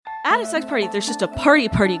at a sex party, there's just a party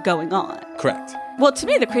going on. Correct. Well, to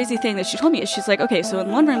me, the crazy thing that she told me is she's like, okay, so in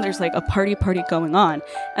one room, there's like a party going on.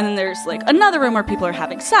 And then there's like another room where people are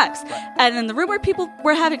having sex. Right. And in the room where people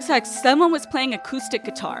were having sex, someone was playing acoustic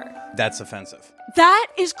guitar. That's offensive. That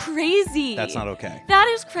is crazy. That's not okay. That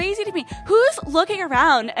is crazy to me. Who's looking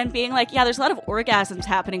around and being like, yeah, there's a lot of orgasms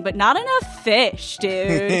happening, but not enough fish,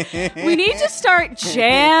 dude. We need to start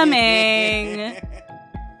jamming.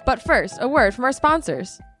 But first, a word from our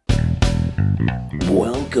sponsors.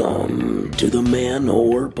 Welcome to the Man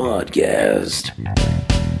Whore Podcast.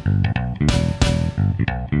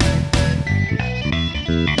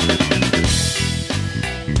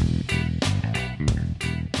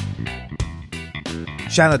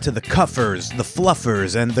 Shout out to the cuffers, the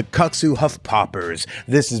fluffers, and the cucks huff poppers.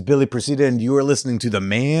 This is Billy Presida, and you are listening to the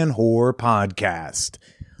Man Whore Podcast.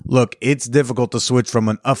 Look, it's difficult to switch from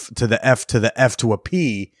an uff to the F to the F to a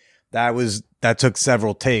P. That took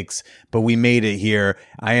several takes, but we made it here.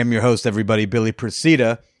 I am your host, everybody, Billy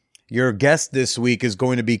Presida. Your guest this week is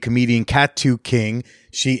going to be comedian Kattoo King.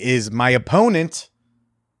 She is my opponent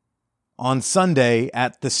on Sunday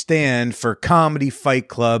at the Stand for Comedy Fight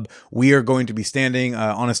Club. We are going to be standing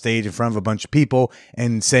on a stage in front of a bunch of people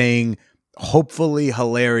and saying hopefully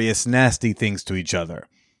hilarious, nasty things to each other.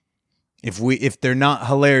 If they're not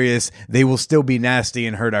hilarious, they will still be nasty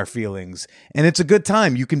and hurt our feelings. And it's a good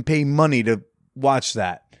time. You can pay money to watch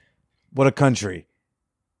that. What a country.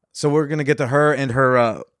 So we're going to get to her and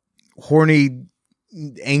her horny,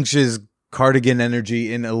 anxious cardigan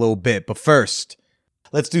energy in a little bit. But first,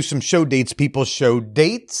 let's do some show dates, people. Show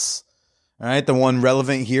dates. All right, the one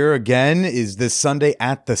relevant here, again, is this Sunday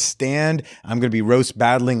at the Stand. I'm going to be roast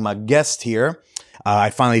battling my guest here.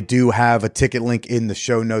 I finally do have a ticket link in the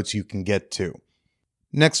show notes you can get to.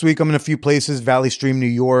 Next week, I'm in a few places. Valley Stream, New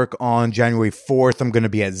York on January 4th. I'm going to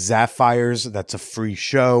be at Zaphire's. That's a free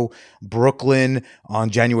show. Brooklyn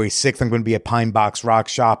on January 6th. I'm going to be at Pine Box Rock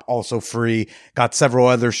Shop, also free. Got several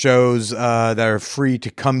other shows that are free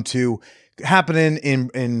to come to happening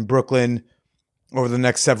in Brooklyn over the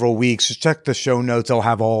next several weeks. Just check the show notes. I'll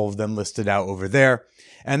have all of them listed out over there.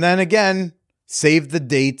 And then again, save the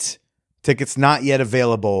date. Tickets not yet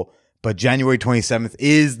available, but January 27th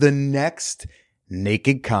is the next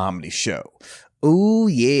naked comedy show. Oh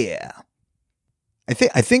yeah. I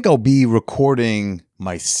think I'll be recording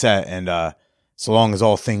my set and so long as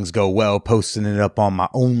all things go well, posting it up on my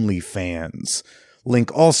OnlyFans.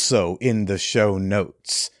 Link also in the show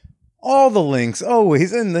notes. All the links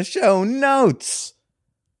always in the show notes.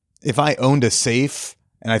 If I owned a safe,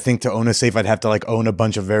 and I think to own a safe, I'd have to like own a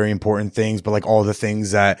bunch of very important things, but like all the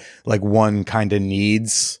things that like one kind of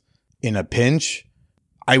needs in a pinch,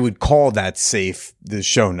 I would call that safe the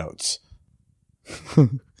show notes.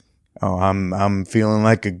 I'm feeling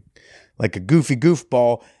like a goofy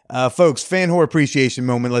goofball. Folks, fan whore appreciation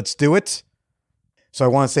moment. Let's do it. So I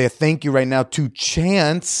want to say a thank you right now to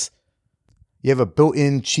Chance. You have a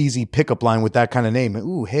built-in cheesy pickup line with that kind of name.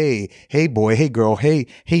 Ooh, hey boy, hey girl, hey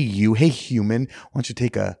you, hey human. Why don't you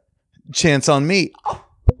take a chance on me? Oh,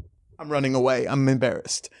 I'm running away. I'm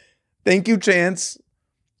embarrassed. Thank you, Chance,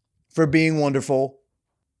 for being wonderful.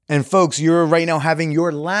 And folks, you're right now having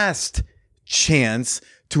your last chance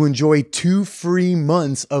to enjoy 2 free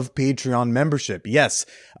months of Patreon membership. Yes,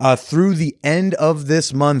 through the end of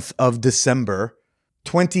this month of December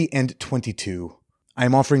 20 and 22.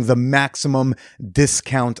 I'm offering the maximum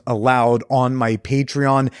discount allowed on my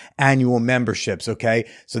Patreon annual memberships, okay?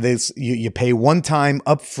 So you pay one time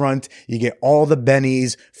up front, you get all the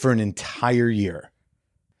bennies for an entire year.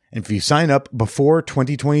 And if you sign up before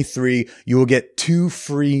 2023, you will get 2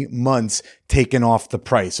 free months taken off the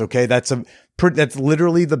price, okay? That's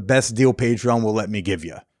literally the best deal Patreon will let me give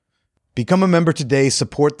you. Become a member today,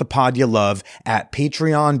 support the pod you love at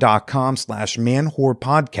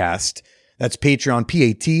patreon.com/manwhorepodcast. That's Patreon,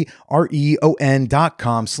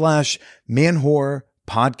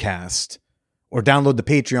 patreon.com/manwhorepodcast. Or download the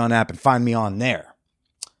Patreon app and find me on there.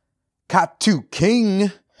 Kattoo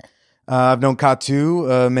King. I've known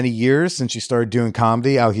Kattoo many years since she started doing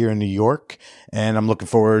comedy out here in New York. And I'm looking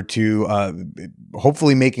forward to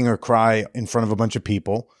hopefully making her cry in front of a bunch of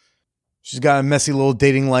people. She's got a messy little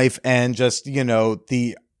dating life and just,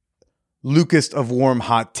 the Lucas of warm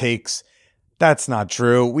hot takes. That's not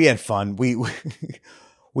true. We had fun. We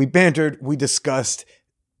bantered. We discussed.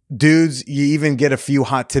 Dudes, you even get a few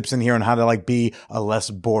hot tips in here on how to be a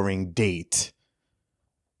less boring date.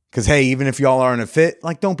 Because, hey, even if y'all aren't a fit,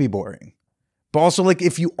 don't be boring. But also,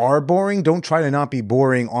 if you are boring, don't try to not be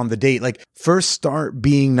boring on the date. First start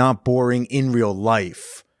being not boring in real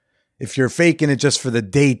life. If you're faking it just for the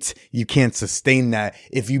date, you can't sustain that.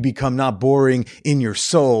 If you become not boring in your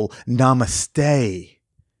soul, namaste.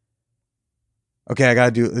 Okay, I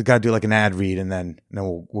gotta do like an ad read, and then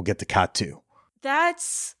we'll get to Kattoo.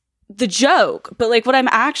 That's the joke. But like, what I'm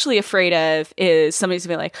actually afraid of is somebody's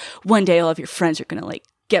gonna be like, one day all of your friends are gonna like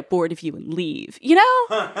get bored of you and leave. You know?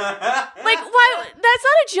 Like, why? That's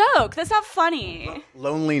not a joke. That's not funny.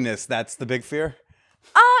 Loneliness, that's the big fear?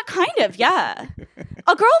 Kind of, yeah.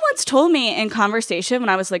 A girl once told me in conversation when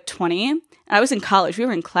I was like 20, and I was in college, we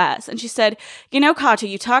were in class, and she said, you know, Kattoo,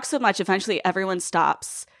 you talk so much, eventually everyone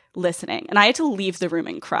stops listening. And I had to leave the room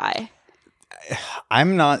and cry.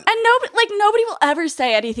 I'm not. And nobody will ever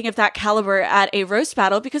say anything of that caliber at a roast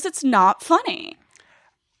battle because it's not funny.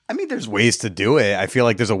 I mean, there's ways to do it. I feel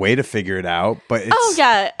like there's a way to figure it out, but it's... Oh,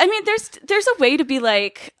 yeah. I mean, there's a way to be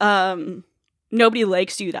like, nobody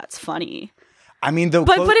likes you, that's funny. I mean, but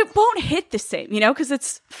it won't hit the same, you know, because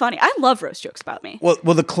it's funny. I love roast jokes about me.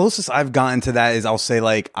 Well, the closest I've gotten to that is I'll say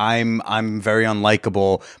like I'm very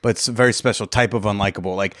unlikable, but it's a very special type of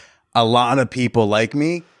unlikable. Like a lot of people like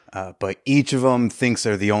me, but each of them thinks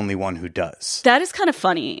they're the only one who does. That is kind of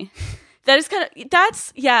funny.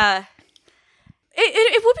 Yeah.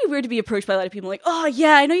 It would be weird to be approached by a lot of people like, oh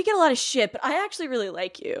yeah, I know you get a lot of shit, but I actually really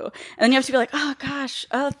like you, and then you have to be like, oh gosh,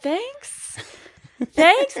 oh thanks.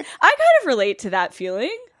 Thanks. I kind of relate to that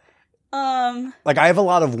feeling. Like I have a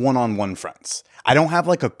lot of one-on-one friends. I don't have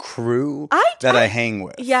like a crew that I hang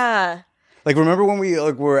with. Yeah. Like remember when we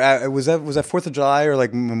like were at was that 4th of July or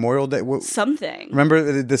like Memorial Day? Something.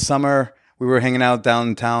 Remember this summer we were hanging out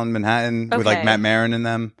downtown Manhattan with like Matt Maron and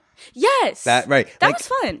them? Yes. That right. That was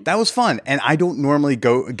fun. That was fun. And I don't normally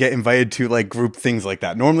get invited to like group things like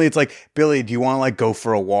that. Normally it's like, Billy, do you want to like go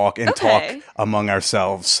for a walk and talk among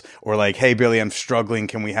ourselves? Or like, hey Billy, I'm struggling.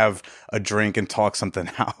 Can we have a drink and talk something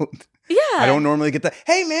out? Yeah. I don't normally get that.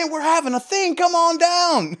 Hey man, we're having a thing. Come on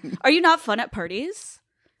down. Are you not fun at parties?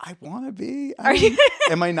 I want to be. Are you?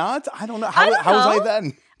 Am I not? I don't know. I don't how was know. I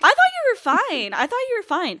then? I thought you were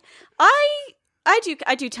fine.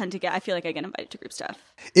 I do tend to I feel like I get invited to group stuff.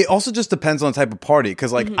 It also just depends on the type of party.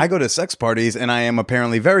 Because like I go to sex parties and I am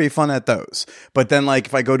apparently very fun at those. But then like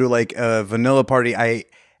if I go to like a vanilla party, I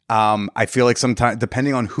feel like sometimes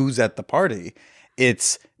depending on who's at the party,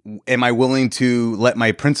 it's am I willing to let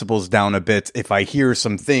my principles down a bit if I hear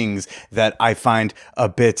some things that I find a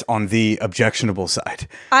bit on the objectionable side?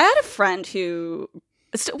 I had a friend who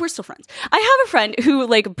we're still friends. I have a friend who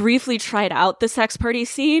like briefly tried out the sex party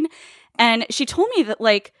scene. And she told me that,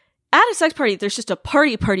 like, at a sex party, there's just a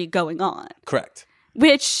party going on. Correct.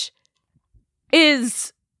 Which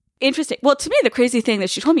is interesting. Well, to me, the crazy thing that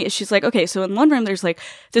she told me is she's like, okay, so in one room, there's like,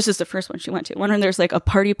 this is the first one she went to. In one room, there's like a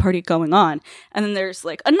party going on. And then there's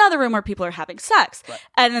like another room where people are having sex. Right.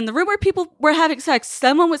 And then the room where people were having sex,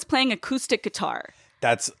 someone was playing acoustic guitar.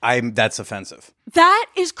 That's offensive. That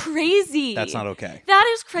is crazy. That's not okay.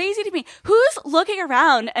 That is crazy to me. Who's looking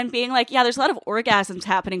around and being like, yeah, there's a lot of orgasms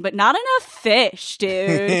happening, but not enough fish,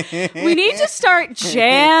 dude. We need to start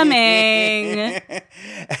jamming.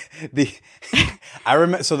 I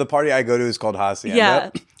remember. So the party I go to is called Hacienda. Yeah.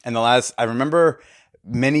 And I remember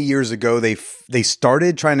many years ago they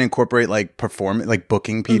started trying to incorporate like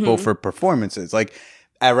booking people for performances, like.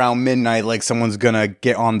 Around midnight, like someone's gonna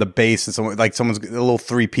get on the bass and someone's a little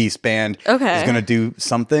 3-piece band is gonna do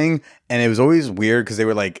something, and it was always weird because they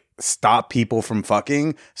were like stop people from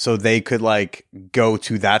fucking so they could like go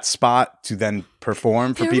to that spot to then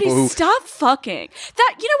perform for people who stop fucking.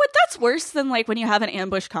 That, you know what, that's worse than like when you have an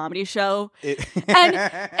ambush comedy show and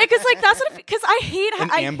because like that's what, because I hate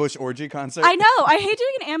an ambush orgy concert. I know, I hate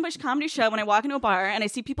doing an ambush comedy show when I walk into a bar and I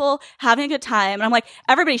see people having a good time and I'm like,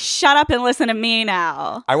 everybody shut up and listen to me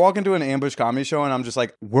now. I walk into an ambush comedy show and I'm just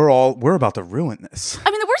like, we're about to ruin this.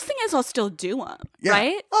 I mean, the worst thing is I'll still do them,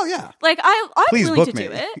 right? Oh yeah, like I'm Please willing to book me.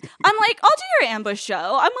 do it. I'm like, I'll do your ambush show.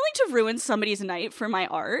 I'm willing to ruin somebody's night for my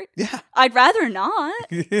art. Yeah. I'd rather not.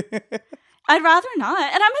 I'd rather not.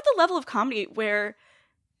 And I'm at the level of comedy where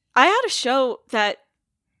I had a show that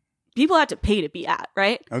people had to pay to be at,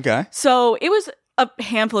 right? Okay. So it was a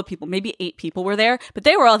handful of people, maybe 8 people were there, but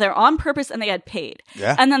they were all there on purpose and they had paid.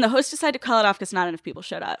 Yeah. And then the host decided to call it off because not enough people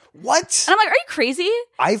showed up. What? And I'm like, are you crazy?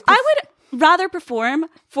 I would rather perform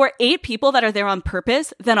for 8 people that are there on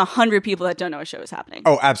purpose than 100 people that don't know a show is happening.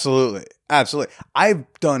 Oh, absolutely. Absolutely. I've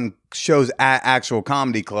done shows at actual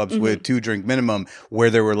comedy clubs with 2 drink minimum where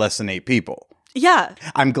there were less than 8 people. Yeah.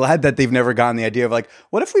 I'm glad that they've never gotten the idea of like,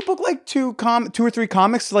 what if we book like 2 or 3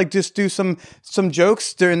 comics to like just do some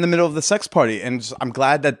jokes during the middle of the sex party? And I'm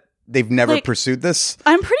glad that they've never Like, pursued this.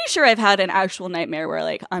 I'm pretty sure I've had an actual nightmare where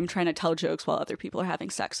like I'm trying to tell jokes while other people are having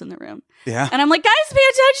sex in the room. Yeah. And I'm like, guys, pay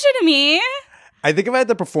attention to me. I think if I had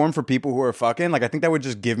to perform for people who are fucking, like I think that would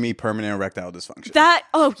just give me permanent erectile dysfunction.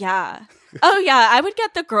 Oh yeah, I would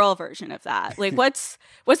get the girl version of that. Like, what's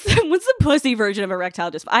the pussy version of erectile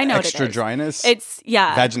dysfunction? I know Extra what it is. dryness. It's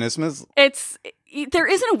Vaginismus. There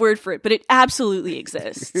isn't a word for it, but it absolutely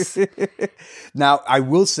exists. Now, I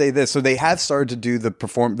will say this. So they have started to do the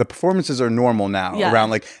performances are normal now around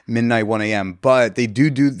like midnight, 1 a.m. But they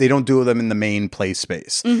don't do them in the main play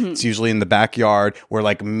space. Mm-hmm. It's usually in the backyard where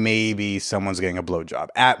like maybe someone's getting a blowjob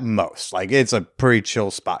at most. Like it's a pretty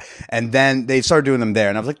chill spot. And then they started doing them there.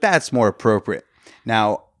 And I was like, that's more appropriate.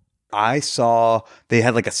 Now, I saw they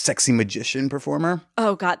had like a sexy magician performer.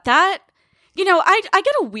 Oh God, that, I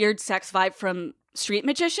get a weird sex vibe from street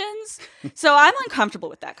magicians, so I'm uncomfortable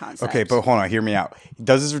with that concept. Okay, but hold on, hear me out. He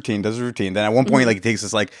does his routine. Then at one point, like he takes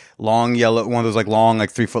this like long yellow, one of those like long,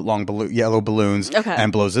 like 3 foot long yellow balloons,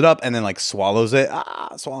 and blows it up, and then like swallows it.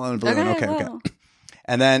 Swallowing a balloon. Okay.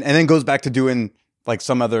 And then goes back to doing like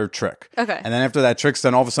some other trick. Okay. And then after that trick's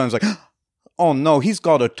done, all of a sudden it's like, oh no, he's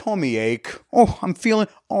got a tummy ache. Oh, I'm feeling.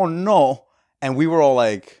 Oh no. And we were all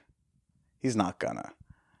like, he's not gonna.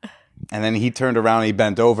 And then he turned around and he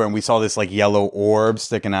bent over and we saw this like yellow orb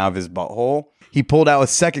sticking out of his butthole. He pulled out a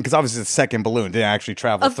second, because obviously the second balloon didn't actually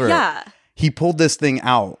travel through. Yeah. He pulled this thing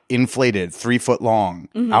out, inflated, 3 foot long,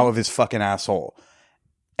 out of his fucking asshole.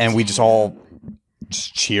 And we just all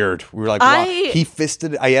just cheered. We were like, wow. He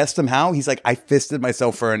fisted. I asked him how. He's like, I fisted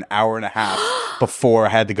myself for an hour and a half before I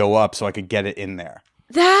had to go up so I could get it in there.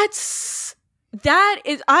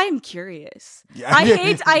 I'm curious. Yeah.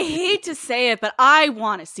 I hate to say it, but I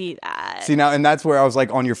want to see that. See now, and that's where I was like,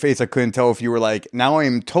 on your face, I couldn't tell if you were like, now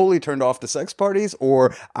I'm totally turned off to sex parties,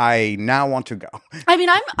 or I now want to go. I mean,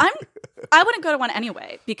 I wouldn't go to one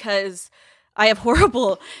anyway, because I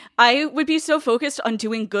would be so focused on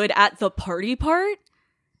doing good at the party part,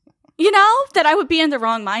 that I would be in the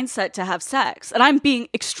wrong mindset to have sex. And I'm being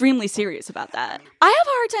extremely serious about that. I have a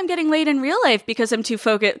hard time getting laid in real life because I'm too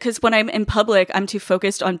focused, because when I'm in public, I'm too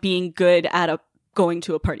focused on being good at going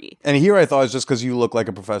to a party. And here I thought it's just because you look like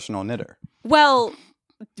a professional knitter. Well,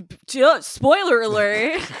 spoiler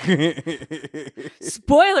alert.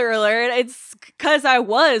 Spoiler alert. It's because I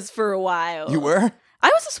was for a while. You were? I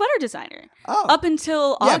was a sweater designer up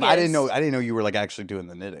until August. Yeah, but I didn't know you were like actually doing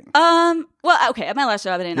the knitting. Well, okay, at my last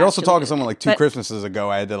job I didn't. You're also talking to someone like 2 Christmases ago.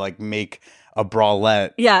 I had to like make a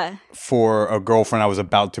bralette. Yeah. For a girlfriend I was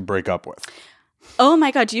about to break up with. Oh my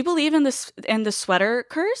God! Do you believe in the sweater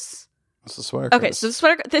curse? What's the sweater curse? Okay, so the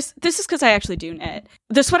sweater. This is because I actually do knit.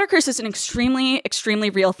 The sweater curse is an extremely, extremely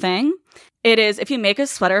real thing. It is if you make a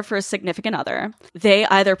sweater for a significant other, they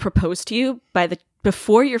either propose to you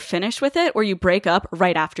before you're finished with it, or you break up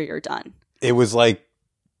right after you're done. It was like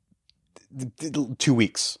 2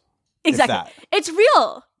 weeks. Exactly. It's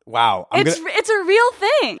real. Wow. It's a real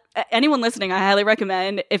thing. Anyone listening, I highly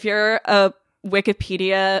recommend, if you're a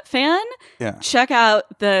Wikipedia fan, check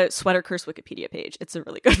out the Sweater Curse Wikipedia page. It's a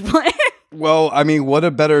really good one. Well, I mean, what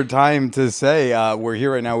a better time to say we're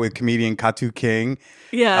here right now with comedian Kattoo King.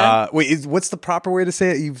 Yeah. Wait, what's the proper way to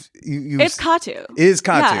say it? It's Kattoo. It is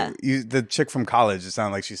Kattoo. Yeah. The chick from college, it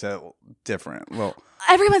sounded like she said it different. Well,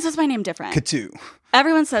 everyone says my name different. Kattoo.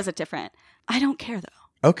 Everyone says it different. I don't care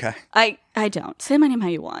though. Okay. I don't. Say my name how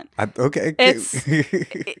you want. Okay.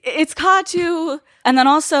 It's Kattoo. And then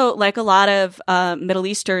also, like a lot of Middle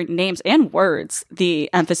Eastern names and words, the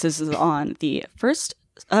emphasis is on the first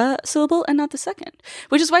syllable and not the second.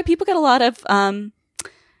 Which is why people get a lot of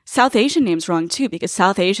South Asian names wrong too, because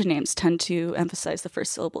South Asian names tend to emphasize the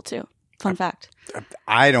first syllable too. Fun fact.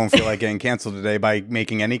 I don't feel like getting canceled today by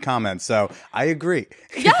making any comments, so I agree.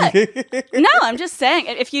 Yeah. No, I'm just saying,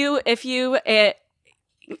 if you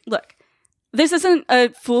look, this isn't a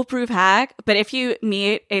foolproof hack, but if you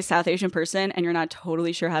meet a South Asian person and you're not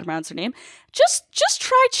totally sure how to pronounce their name, just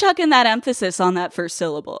try chucking that emphasis on that first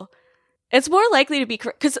syllable. It's more likely to be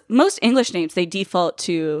correct, because most English names, they default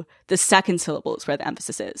to the second syllable is where the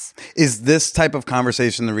emphasis is. Is this type of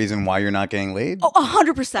conversation the reason why you're not getting laid? Oh,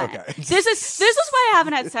 100%. Okay. This is why I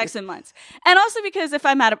haven't had sex in months. And also because if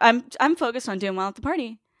I'm focused on doing well at the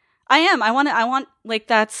party. I am. I want like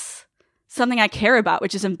that's something I care about,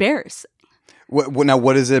 which is embarrassing. Now,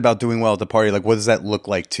 what is it about doing well at the party? Like, what does that look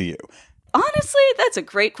like to you? Honestly, that's a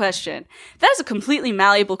great question. That is a completely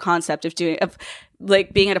malleable concept of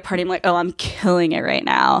like being at a party. I'm like, oh, I'm killing it right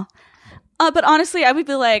now. But honestly, I would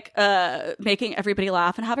be like making everybody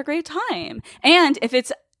laugh and have a great time. And if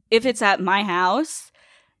it's at my house,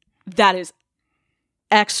 that is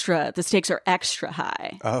the stakes are extra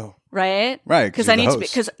high. Oh. Right? Right. Because I need to be,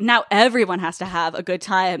 because now everyone has to have a good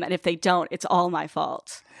time. And if they don't, it's all my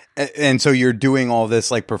fault. And so you're doing all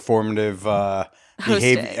this like performative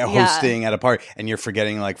hosting at a party, and you're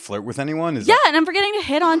forgetting like flirt with anyone? And I'm forgetting to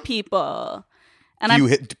hit on people. And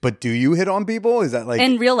do you hit on people? Is that like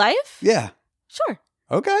in real life? Yeah. Sure.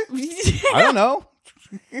 Okay. I don't know.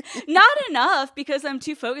 Not enough, because I'm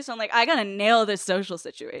too focused on like, I gotta nail this social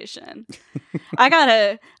situation. I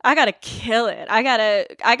gotta kill it. I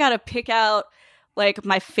gotta pick out like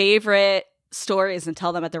my favorite stories and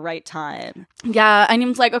tell them at the right time. Yeah, and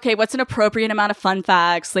I'm like, okay, what's an appropriate amount of fun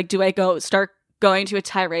facts? Like, do I start going to a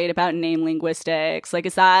tirade about name linguistics? Like,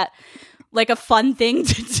 is that like a fun thing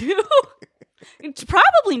to do? It's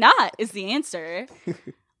probably not, is the answer.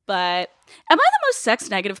 But am I the most sex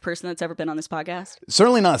negative person that's ever been on this podcast?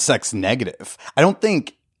 Certainly not sex negative. I don't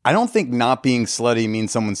think not being slutty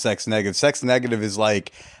means someone's sex negative. Sex negative is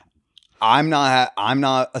like, I'm not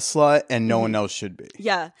a slut and no one else should be.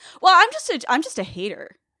 Yeah. Well, I'm just a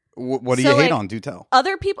hater. What do you hate on? Do tell.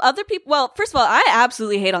 Other people. Well, first of all, I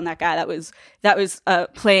absolutely hate on that guy that was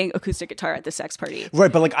playing acoustic guitar at the sex party.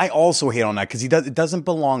 Right, but like I also hate on that because it doesn't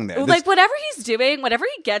belong there. Like whatever he's doing, whatever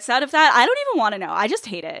he gets out of that, I don't even want to know. I just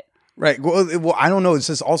hate it. Right. Well, I don't know. It's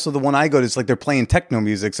just also the one I go to. It's like they're playing techno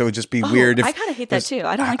music, so it would just be weird. I kind of hate that too.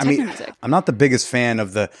 I don't like techno music. I'm not the biggest fan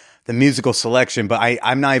of the musical selection, but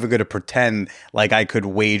I'm not even going to pretend like I could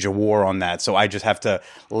wage a war on that. So I just have to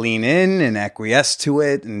lean in and acquiesce to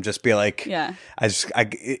it and just be like, yeah.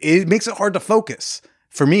 It makes it hard to focus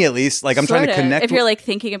for me, at least. Like I'm trying to connect. If you're like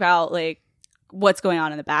thinking about like what's going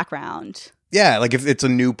on in the background. Yeah, like if it's a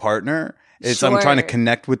new partner. I'm trying to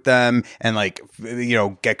connect with them and like,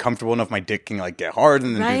 get comfortable enough my dick can like get hard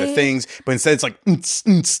and then do the things. But instead it's like,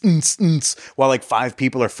 while like 5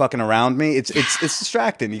 people are fucking around me. It's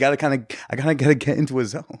distracting. I gotta get into a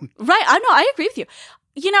zone. Right. I know. I agree with you.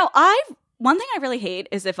 One thing I really hate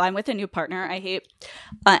is if I'm with a new partner, I hate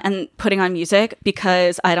and putting on music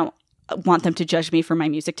because I don't want them to judge me for my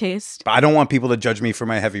music taste. But I don't want people to judge me for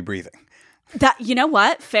my heavy breathing. You know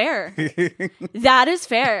what? Fair. That is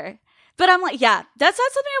fair. But I'm like, yeah, that's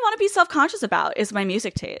not something I want to be self-conscious about is my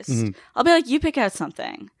music taste. Mm-hmm. I'll be like, you pick out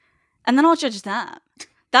something. And then I'll judge that.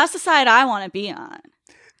 That's the side I want to be on.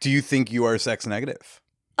 Do you think you are sex negative?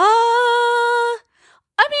 I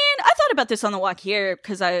thought about this on the walk here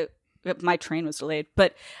because my train was delayed.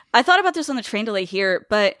 But I thought about this on the train delay here.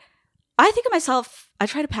 But I think of myself, I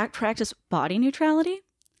try to practice body neutrality.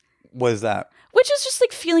 What is that? Which is just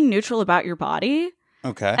like feeling neutral about your body.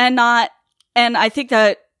 Okay. And I think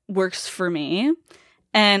that works for me,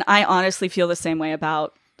 and I honestly feel the same way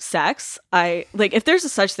about sex. If there's a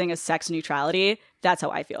such thing as sex neutrality, that's how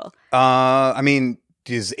I feel.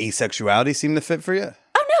 Does asexuality seem to fit for you?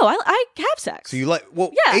 Oh no, I have sex. So you like and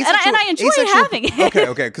I enjoy having it.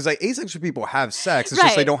 Okay, because like asexual people have sex. It's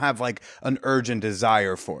just they don't have like an urgent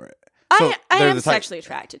desire for it. So I am sexually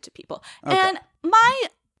attracted to people, and my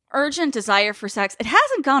urgent desire for sex, it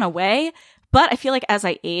hasn't gone away. But I feel like as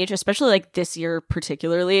I age, especially like this year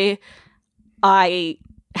particularly, I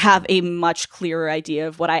have a much clearer idea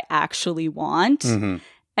of what I actually want. Mm-hmm.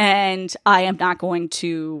 And I am not going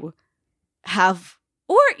to have,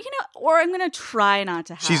 or I'm going to try not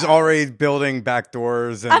to have. She's already building back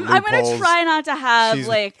doors and I'm going to try not to have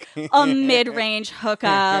like a mid-range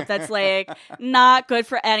hookup that's like not good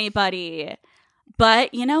for anybody.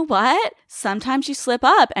 But you know what? Sometimes you slip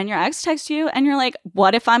up and your ex texts you and you're like,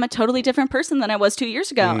 what if I'm a totally different person than I was 2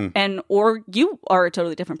 years ago? Or you are a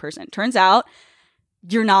totally different person. Turns out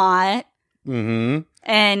you're not. Mm-hmm.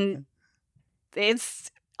 And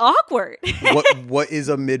it's awkward. What is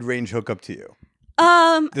a mid-range hookup to you?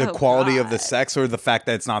 The quality of the sex or the fact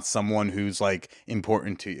that it's not someone who's like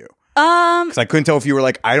important to you? Because I couldn't tell if you were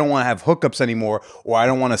like, I don't want to have hookups anymore, or I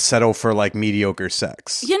don't want to settle for like mediocre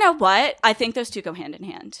sex. You know what? I think those two go hand in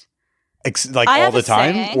hand. All the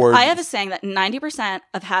time? Or I have a saying that 90%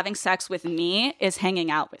 of having sex with me is hanging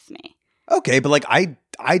out with me. Okay, but like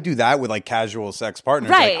I do that with like casual sex partners.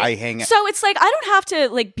 Right. Like, I hang out. So it's like I don't have to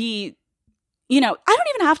like be. I don't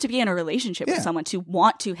even have to be in a relationship with someone to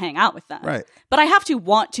want to hang out with them. Right. But I have to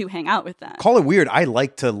want to hang out with them. Call it weird. I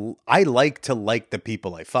like to like the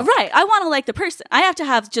people I fuck. Right. I want to like the person. I have to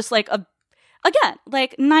have just like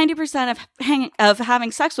 90% of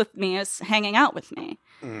having sex with me is hanging out with me.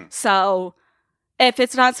 Mm. So if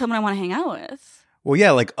it's not someone I want to hang out with. Well,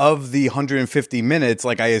 yeah, like of the 150 minutes,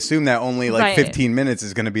 like I assume that only like 15 minutes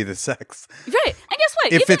is going to be the sex. Right. And guess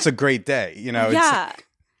what? If it's a great day, Yeah.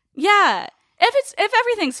 Yeah. If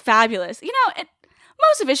everything's fabulous,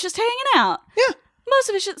 most of it's just hanging out. Yeah. Most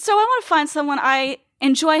of it's just, so I want to find someone I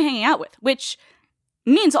enjoy hanging out with, which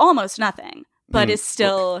means almost nothing, but is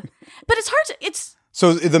still, but it's hard to, it's.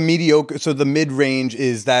 So the mediocre, so the mid-range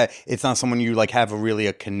is that it's not someone you like have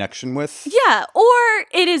a connection with? Yeah, or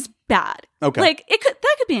it is bad. Okay. Like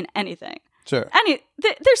that could be in anything. Sure.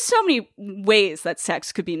 There's so many ways that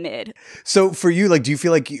sex could be mid. So for you, like, do you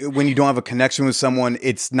feel like when you don't have a connection with someone,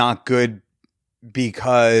 it's not good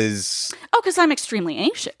because... Oh, because I'm extremely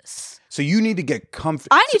anxious. So you need to get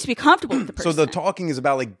comfortable. I need to be comfortable with the person. So the talking is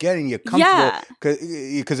about like getting you comfortable.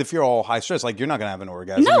 Because if you're all high stress, like you're not going to have an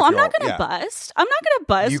orgasm. No, I'm not going to bust. I'm not going to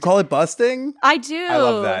bust. You call it busting? I do. I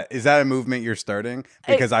love that. Is that a movement you're starting?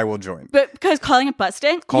 Because I will join. But because calling it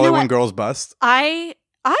busting. Call it when girls bust? I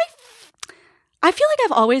feel like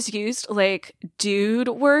I've always used like dude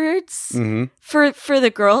words for the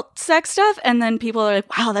girl sex stuff, and then people are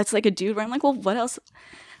like, "Wow, that's like a dude word." I'm like, "Well, what else?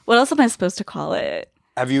 What else am I supposed to call it?"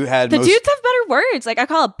 Have you had dudes have better words? Like I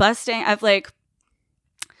call it busting. I've like,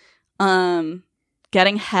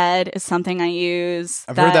 getting head is something I use.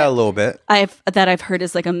 I've heard that a little bit. I've heard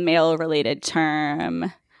is like a male related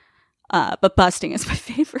term. But busting is my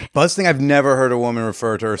favorite. Busting, I've never heard a woman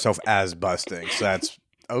refer to herself as busting, so that's.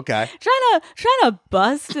 Okay. Trying to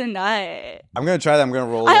bust a nut. I'm going to try that. I'm going to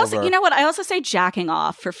roll over. You know what? I also say jacking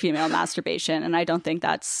off for female masturbation, and I don't think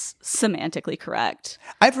that's semantically correct.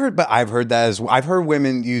 I've heard that I've heard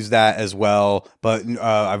women use that as well, but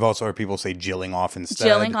I've also heard people say jilling off instead.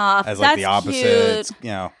 Jilling off. As like that's the opposite. Cute.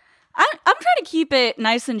 You know. I'm trying to keep it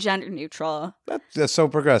nice and gender neutral. That's so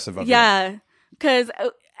progressive of you. Yeah. Because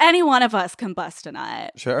any one of us can bust a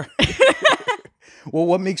nut. Sure. Well,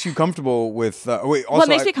 what makes you comfortable with... what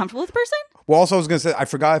makes me comfortable with a person? Well, also, I was going to say, I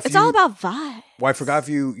forgot if it's all about vibe. Well, I forgot if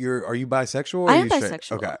you're... Are you bisexual? Or I am bisexual.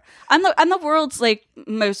 Straight? Okay. I'm the world's, like,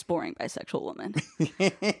 most boring bisexual woman.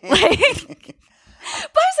 Like,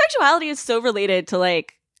 bisexuality is so related to,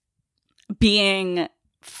 like, being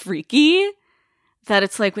freaky that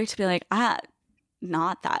it's, like, weird to be like,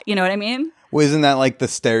 not that. You know what I mean? Well, isn't that, like, the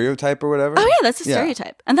stereotype or whatever? Oh, yeah, that's the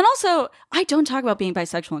stereotype. And then also, I don't talk about being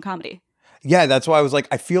bisexual in comedy. Yeah, that's why I was like,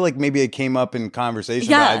 I feel like maybe it came up in conversation,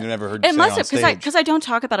 but I've never heard you say it on stage. Because I don't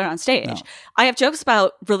talk about it on stage. No. I have jokes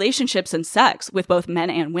about relationships and sex with both men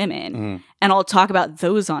and women, and I'll talk about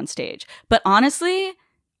those on stage. But honestly,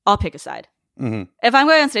 I'll pick a side. If I'm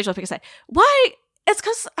going on stage, I'll pick a side. Why? It's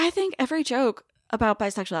because I think every joke about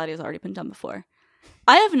bisexuality has already been done before.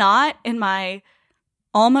 I have not, in my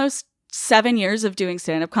almost 7 years of doing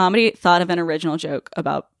stand-up comedy, thought of an original joke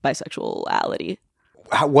about bisexuality.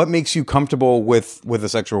 What makes you comfortable with a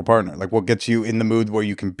sexual partner? Like, what gets you in the mood where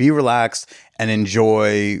you can be relaxed and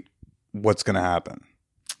enjoy what's going to happen?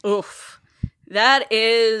 Oof. That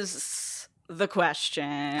is the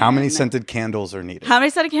question. How many scented candles are needed? How many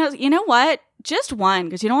scented candles? You know what? Just one,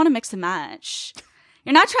 because you don't want to mix and match.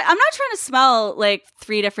 I'm not trying to smell like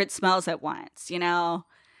 3 different smells at once, you know?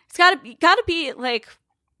 It's gotta be like,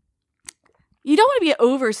 you don't want to be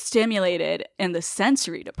overstimulated in the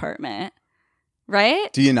sensory department.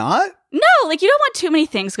 Right? Do you not? No, like you don't want too many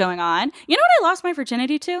things going on. You know what I lost my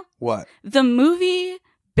virginity to? What? The movie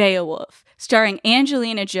Beowulf, starring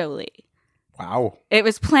Angelina Jolie. Wow. It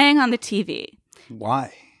was playing on the TV.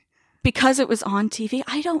 Why? Because it was on TV?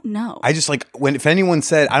 I don't know. I just like, if anyone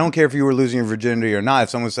said, I don't care if you were losing your virginity or not, if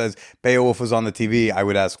someone says Beowulf was on the TV, I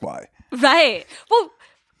would ask why. Right. Well,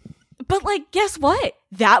 but like, guess what?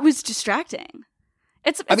 That was distracting.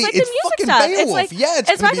 It's like the music stuff. Beowulf. It's like,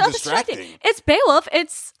 it's going to be distracting. It's Beowulf.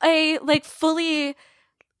 It's a like fully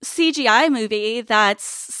CGI movie that's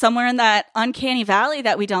somewhere in that uncanny valley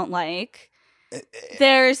that we don't like.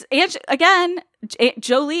 There's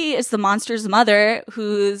Jolie is the monster's mother,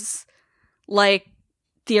 who's like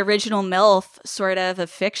the original MILF sort of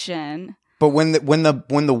fiction. But when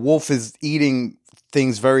the wolf is eating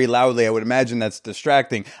things very loudly, I would imagine that's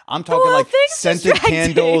distracting. I'm talking like scented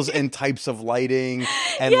candles and types of lighting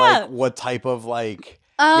and like what type of like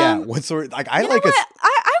what sort, like I like it.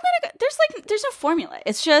 There's no formula.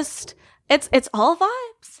 It's just it's all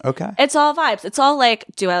vibes. Okay. It's all vibes. It's all like,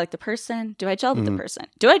 do I like the person? Do I gel with the person?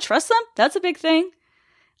 Do I trust them? That's a big thing.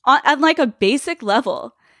 On like a basic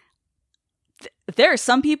level. There are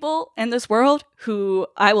some people in this world who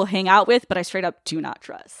I will hang out with, but I straight up do not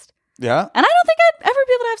trust. Yeah. And I don't think I'd ever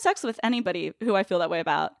be able to have sex with anybody who I feel that way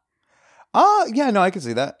about. Yeah, no, I can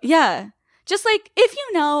see that. Yeah. Just like, if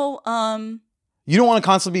you know, you don't want to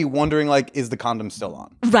constantly be wondering, like, is the condom still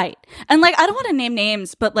on? Right. And like, I don't want to name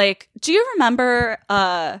names, but like, do you remember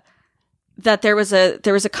that there was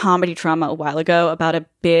a comedy drama a while ago about a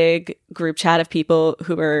big group chat of people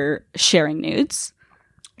who were sharing nudes?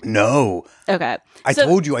 No. Okay. I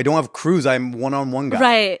told you I don't have crews. I'm one-on-one guy.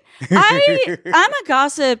 Right. I'm a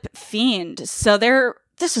gossip fiend. So there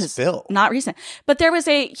this was spill? Not recent. But there was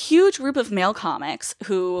a huge group of male comics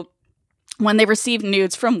who, when they received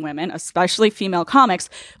nudes from women, especially female comics,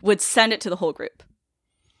 would send it to the whole group.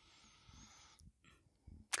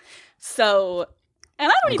 So, and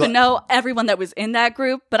I don't even know everyone that was in that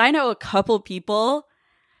group, but I know a couple people.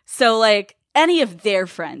 So, like, any of their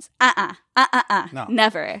friends, no.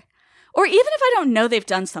 Never. Or even if I don't know they've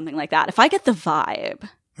done something like that, if I get the vibe,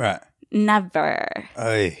 right? Never.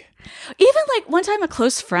 Aye. Even like one time, a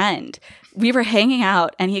close friend, we were hanging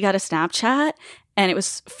out and he got a Snapchat and it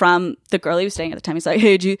was from the girl he was dating at the time. He's like,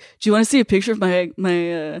 "Hey, do you want to see a picture of my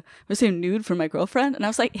nude from my girlfriend?" And I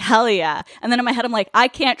was like, "Hell yeah!" And then in my head, I'm like, I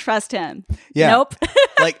can't trust him. Yeah. Nope.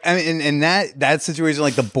 Like, I mean, in that situation,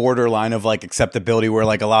 like the borderline of like acceptability, where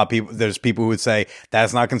like a lot of people, there's people who would say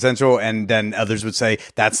that's not consensual, and then others would say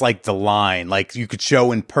that's like the line. Like you could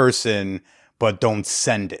show in person, but don't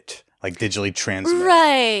send it. Like digitally transmit.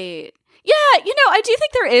 Right. Yeah, I do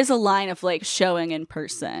think there is a line of like showing in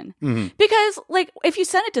person. Mm-hmm. Because like if you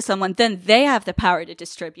send it to someone, then they have the power to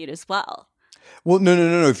distribute as well. Well,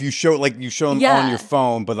 no. If you show them on your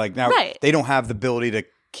phone, but like now they don't have the ability to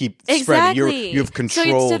keep spreading. You have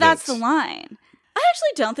control. So that's the line. I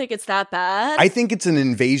actually don't think it's that bad. I think it's an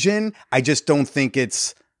invasion. I just don't think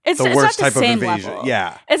it's the worst type of invasion. Level.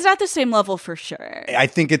 Yeah. It's not the same level for sure. I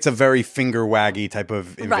think it's a very finger waggy type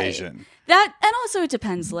of invasion. Right. That, and also it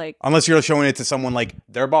depends, like... Unless you're showing it to someone like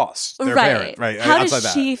their boss, their parent, right? How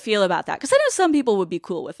does she feel about that? Because I know some people would be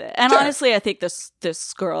cool with it. And honestly, I think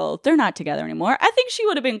this girl, they're not together anymore. I think she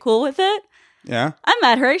would have been cool with it. Yeah. I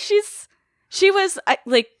met her. She was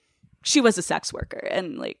a sex worker.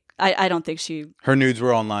 And like, I don't think her nudes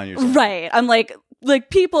were online, you're saying. Right. I'm like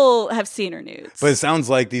people have seen her nudes. But it sounds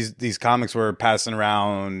like these comics were passing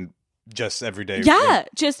around just everyday. Yeah,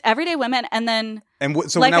 just everyday women. And then,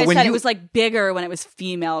 so like now, I said, it was like bigger when it was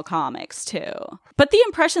female comics too. But the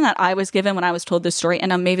impression that I was given when I was told this story,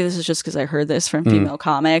 and maybe this is just because I heard this from female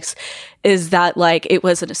comics, is that like it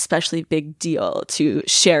was an especially big deal to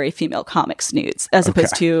share a female comic's nudes as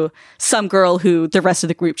opposed to some girl who the rest of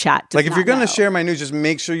the group chat did like if not you're going to know. share my nudes, just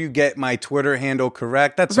make sure you get my Twitter handle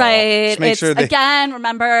correct. That's all. Right. Just make sure again,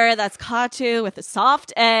 remember that's Kattoo with a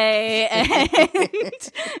soft A and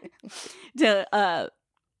to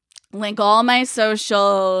link all my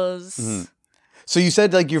socials. Mm-hmm. So you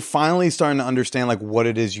said like you're finally starting to understand like what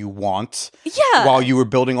it is you want. Yeah. While you were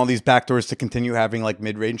building all these backdoors to continue having like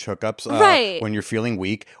mid-range hookups when you're feeling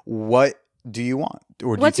weak. What do you want?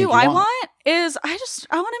 Or what do I want? Is I want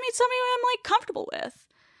to meet somebody who I'm like comfortable with,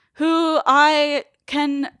 who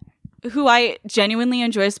I genuinely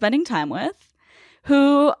enjoy spending time with,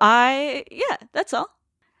 that's all.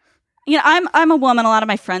 I'm a woman. A lot of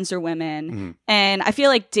my friends are women, and I feel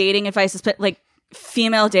like dating advice is like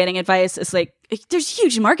female dating advice is like there's a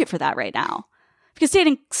huge market for that right now because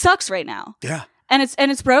dating sucks right now. Yeah, and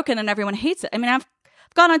it's broken and everyone hates it. I mean, I've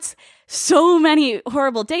gone on so many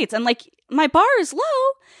horrible dates, and like my bar is low,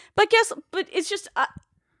 but it's just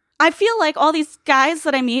I feel like all these guys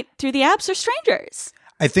that I meet through the apps are strangers.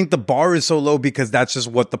 I think the bar is so low because that's just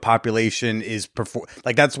what the population is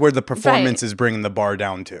like. That's where the performance is bringing the bar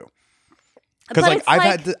down to. Because like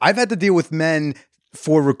I've had to deal with men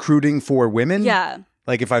for recruiting for women. Yeah.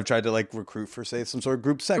 Like if I've tried to like recruit for say some sort of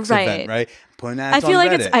group sex event, right? Putting ads I feel on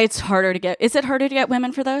like Reddit. it's harder to get. Is it harder to get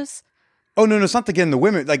women for those? Oh no, it's not to get in the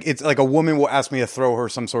women. Like it's like a woman will ask me to throw her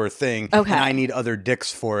some sort of thing, and I need other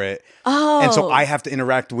dicks for it. Oh, and so I have to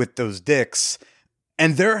interact with those dicks.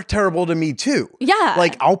 And they're terrible to me too. Yeah.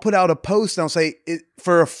 Like I'll put out a post and I'll say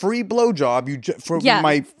for a free blowjob,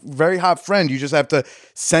 my very hot friend, you just have to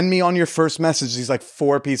send me on your first message these like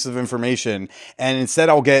 4 pieces of information. And instead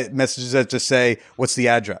I'll get messages that just say, "What's the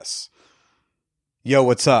address? Yo,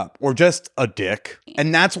 what's up?" Or just a dick.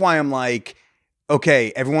 And that's why I'm like,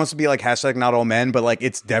 okay, everyone wants to be like hashtag not all men, but like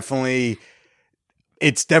it's definitely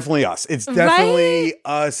us. It's definitely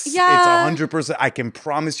us. Yeah. It's 100%. I can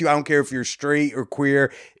promise you, I don't care if you're straight or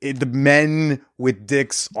queer. The men with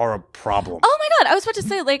dicks are a problem. Oh my God. I was about to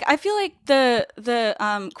say, like, I feel like the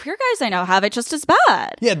queer guys I know have it just as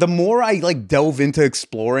bad. Yeah. The more I like delve into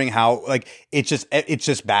exploring how like, it's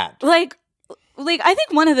just bad. Like I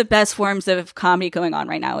think one of the best forms of comedy going on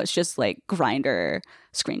right now is just like Grindr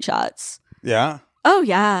screenshots. Yeah. Oh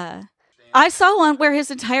yeah. I saw one where his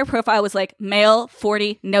entire profile was like male,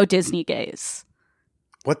 40, no Disney gays.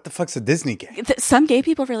 What the fuck's a Disney gay? Some gay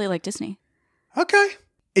people really like Disney. Okay.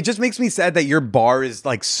 It just makes me sad that your bar is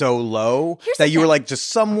like so low that you were like just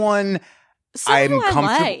someone I'm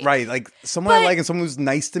comfortable, right? Like someone I like and someone who's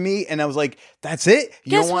nice to me, and I was like, that's it.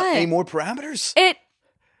 You don't want any more parameters.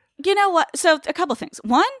 You know what? So a couple things.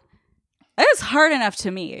 One, it was hard enough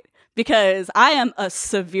to meet. because I am a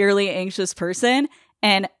severely anxious person,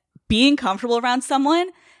 and being comfortable around someone.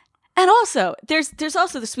 And also, there's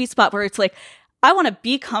also the sweet spot where it's like, I want to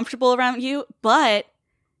be comfortable around you, but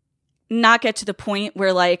not get to the point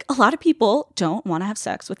where, like, a lot of people don't want to have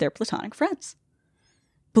sex with their platonic friends.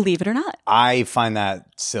 Believe it or not. I find that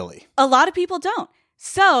silly. A lot of people don't.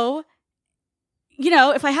 So, you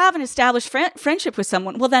know, if I have an established friendship with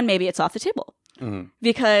someone, well, then maybe it's off the table. Mm-hmm.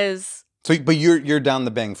 Because... So, but you're down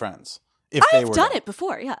to bang friends. If I've done it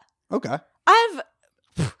before, yeah. Okay. I've...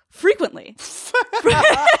 Frequently.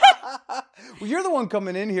 Well, you're the one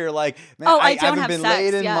coming in here like, man, I haven't been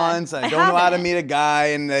laid in months. I don't know how to meet a guy,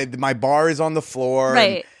 and my bar is on the floor.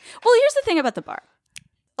 Right. Well, here's the thing about the bar.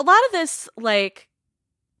 A lot of this, like,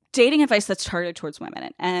 dating advice that's targeted towards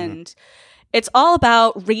women, and it's all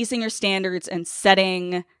about raising your standards and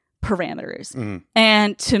setting parameters. Mm.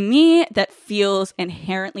 And to me, that feels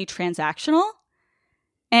inherently transactional.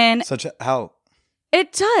 And how?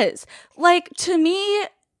 It does. Like, to me...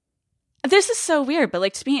 This is so weird, but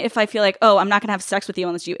like to me, if I feel like, oh, I'm not going to have sex with you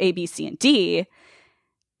unless you do A, B, C, and D,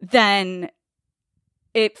 then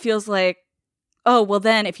it feels like, oh, well,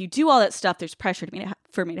 then if you do all that stuff, there's pressure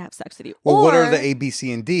for me to have sex with you. Well, what are the A, B,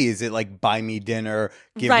 C, and D? Is it like buy me dinner,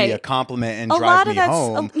 give me a compliment, and drive me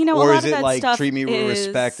home? Or is it like treat me with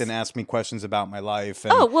respect and ask me questions about my life?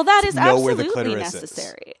 And well, that is absolutely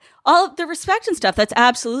necessary. All of the respect and stuff, that's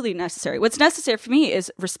absolutely necessary. What's necessary for me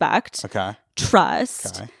is respect,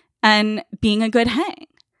 trust, and being a good hang.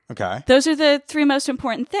 Okay. Those are the three most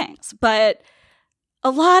important things. But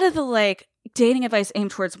a lot of the like dating advice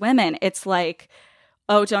aimed towards women, it's like,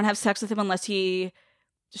 oh, don't have sex with him unless he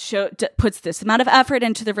puts this amount of effort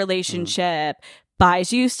into the relationship,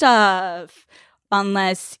 buys you stuff,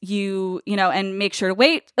 unless you know, and make sure to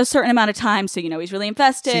wait a certain amount of time so you know he's really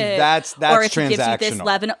invested. See, that's or if transactional. He gives you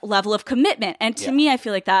this level of commitment. And to me, I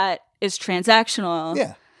feel like that is transactional.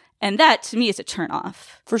 Yeah. And that, to me, is a turnoff.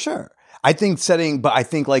 For sure. I think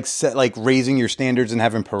raising your standards and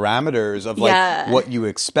having parameters of like what you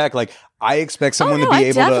expect. Like I expect someone to be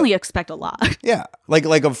able to. I definitely expect a lot. Yeah.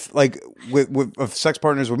 With sex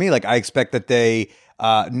partners with me, like I expect that they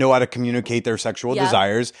know how to communicate their sexual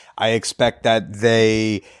desires. I expect that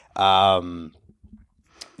they are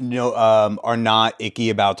not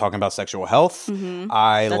icky about talking about sexual health. Mm-hmm.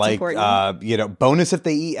 That's bonus if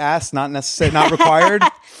they eat ass, not required.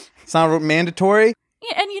 It's not mandatory.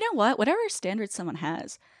 Yeah, and you know what? Whatever standards someone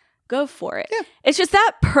has, go for it. Yeah. It's just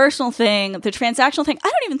that personal thing, the transactional thing. I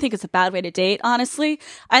don't even think it's a bad way to date, honestly.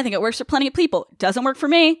 I think it works for plenty of people. It doesn't work for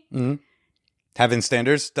me. Mm-hmm. Having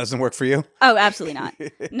standards doesn't work for you? Oh, absolutely not.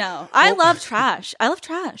 No. I love trash.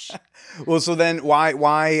 Well, so then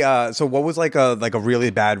why so what was like a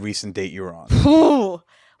really bad recent date you were on? Ooh.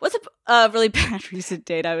 What's a really bad recent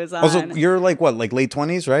date I was on? Oh, so you're like what, like late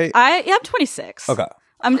 20s, right? I'm 26. Okay.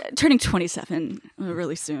 I'm turning 27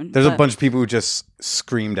 really soon. There's a bunch of people who just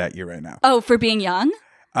screamed at you right now. Oh, for being young?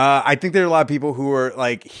 I think there are a lot of people who are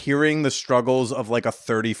like hearing the struggles of like a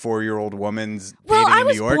 34-year-old woman's dating in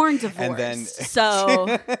New York. Well, I was born divorced, and then... so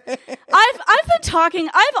I've been talking.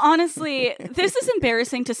 I've honestly, this is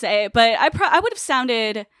embarrassing to say, but I would have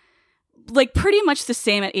sounded like pretty much the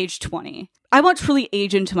same at age 20. I won't truly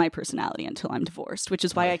age into my personality until I'm divorced, which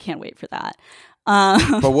is why I can't wait for that.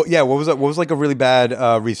 But what was that? What was like a really bad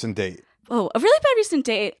recent date? Oh, a really bad recent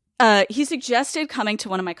date. He suggested coming to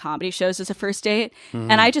one of my comedy shows as a first date,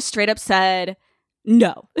 and I just straight up said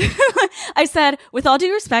no. I said, with all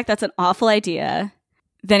due respect, that's an awful idea.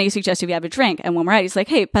 Then he suggested we have a drink, and when we're out, he's like,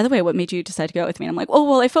 "Hey, by the way, what made you decide to go with me?" And I'm like, "Oh,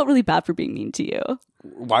 well, I felt really bad for being mean to you."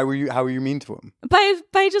 How were you mean to him?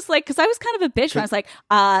 By just like, because I was kind of a bitch, and I was like,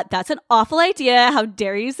 that's an awful idea. How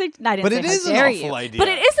dare you say? I didn't but say, it is an awful idea. But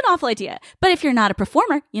it is an awful idea. But if you're not a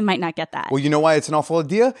performer, you might not get that. Well, you know why it's an awful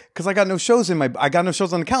idea? Because I got no shows on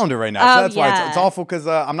the calendar right now. So that's why it's awful, because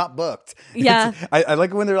I'm not booked. Yeah. I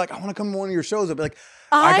like it when they're like, I want to come to one of your shows. I'll be like,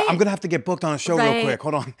 I'm going to have to get booked on a show real quick.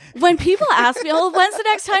 Hold on. When people ask me, oh, when's the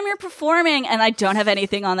next time you're performing? And I don't have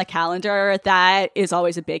anything on the calendar, that is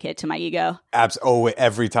always a big hit to my ego.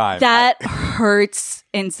 Every time. That hurts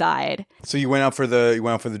inside. So you went out for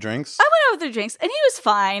the drinks? I went out for the drinks, and he was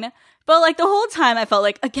fine. But like the whole time I felt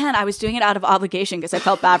like, again, I was doing it out of obligation because I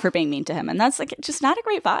felt bad for being mean to him. And that's like just not a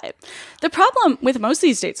great vibe. The problem with most of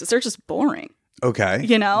these dates is they're just boring. Okay.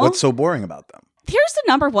 You know? What's so boring about them? Here's the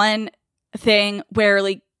number one thing where,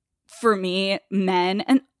 like, for me, men,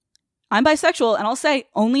 and I'm bisexual, and I'll say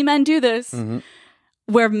only men do this,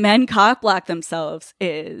 where men cock block themselves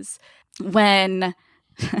is when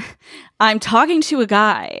I'm talking to a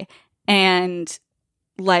guy and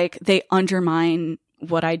like they undermine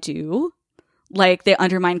what I do. like they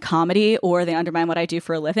undermine comedy or they undermine what I do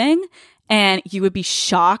for a living. And you would be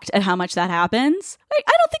shocked at how much that happens. Like,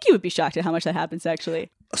 I don't think you would be shocked at how much that happens, actually.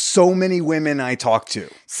 So many women I talk to.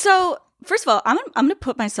 So, first of all, I'm gonna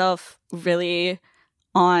put myself really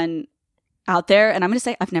out there, and I'm gonna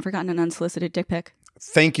say I've never gotten an unsolicited dick pic.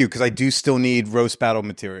 Thank you, because I do still need roast battle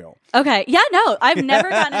material. Okay, yeah, no, I've never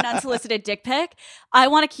gotten an unsolicited dick pic. I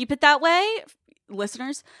want to keep it that way,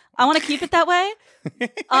 listeners. I want to keep it that way.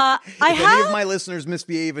 If any of my listeners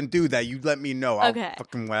misbehave and do that, you let me know. I'll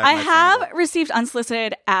fucking wag I my have finger. received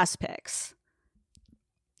unsolicited ass pics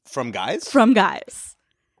From guys? from guys,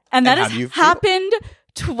 and that And how do you has feel? happened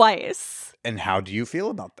twice. And how do you feel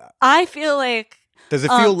about that? I feel like Does it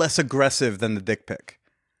feel less aggressive than the dick pic?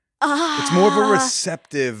 It's more of a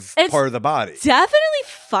receptive it's part of the body. definitely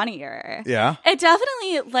funnier. Yeah? It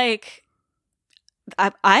definitely, like,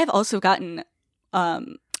 I've also gotten,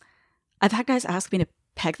 I've had guys ask me to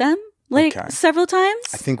peg them, like, several times.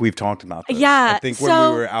 I think we've talked about this. Yeah, I think when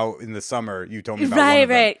we were out in the summer, you told me about one of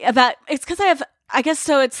them. Right. It's because I guess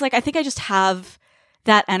so it's like, I think I just have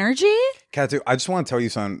that energy. Kattoo, I just want to tell you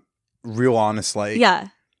something real honest. Like, Yeah.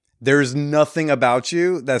 there's nothing about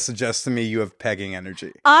you that suggests to me you have pegging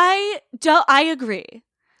energy. I agree.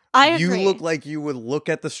 You look like you would look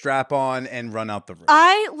at the strap on and run out the room.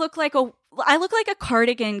 I look like a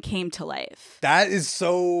cardigan came to life. That is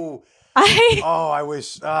so. I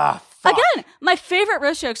wish. Fuck. Again, my favorite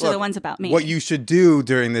roast jokes are the ones about me. What you should do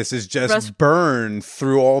during this is just burn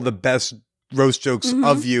through all the best roast jokes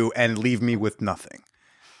of you and leave me with nothing.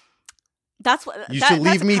 That's what you should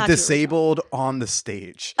leave me disabled on the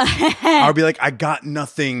stage. I'll be like, I got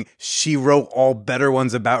nothing. She wrote all better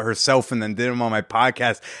ones about herself and then did them on my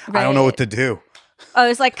podcast. Right. I don't know what to do. I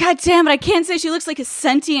was like, God damn it, I can't say she looks like a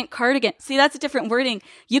sentient cardigan. See, that's a different wording.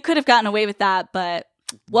 You could have gotten away with that, but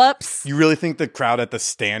whoops. You really think the crowd at the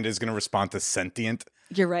stand is going to respond to sentient?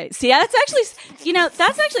 You're right. See, that's actually,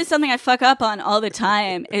 that's actually something I fuck up on all the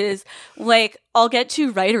time is like, I'll get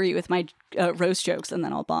too writery with my roast jokes and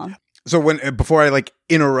then I'll bomb. So before I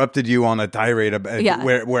interrupted you on a tirade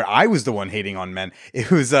where I was the one hating on men, it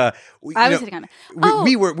was I was hitting on men.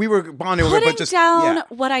 We were bonding over, but just down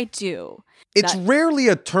what I do. It's rarely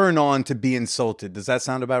a turn on to be insulted. Does that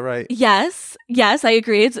sound about right? Yes, I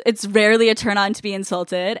agree. It's rarely a turn on to be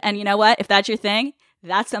insulted, and you know what? If that's your thing,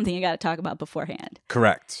 that's something you got to talk about beforehand.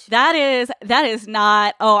 Correct. That is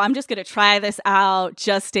not. Oh, I'm just gonna try this out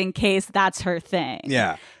just in case that's her thing.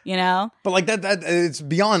 Yeah. But like that it's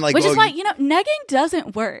beyond like. Which is why negging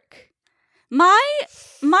doesn't work. My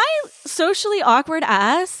socially awkward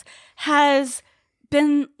ass has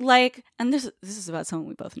been like, and this is about someone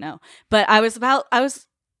we both know, but there was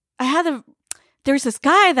this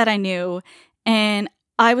guy that I knew, and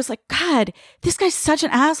I was like, God, this guy's such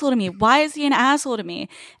an asshole to me. Why is he an asshole to me?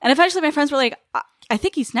 And eventually my friends were like, I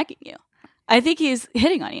think he's negging you. I think he's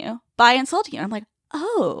hitting on you by insulting you. And I'm like,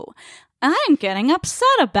 oh, I'm getting upset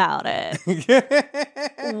about it.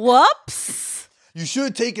 Whoops. You should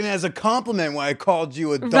have taken it as a compliment when I called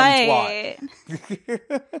you a dumb twat.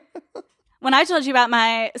 When I told you about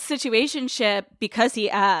my situationship because he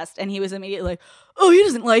asked, and he was immediately like, oh, he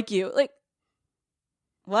doesn't like you. Like,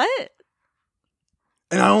 what?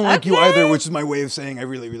 And I don't like you either, which is my way of saying I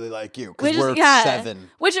really, really like you. Because we're 7.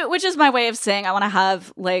 Which is my way of saying I want to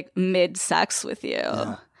have, mid-sex with you.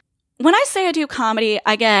 Yeah. When I say I do comedy,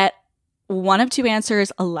 I get one of two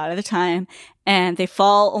answers a lot of the time. And they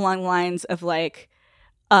fall along the lines of,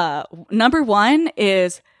 number one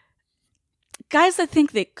is guys that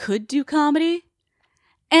think they could do comedy.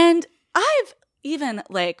 And I've even,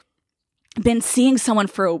 been seeing someone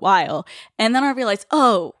for a while. And then I realized,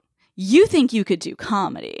 oh, you think you could do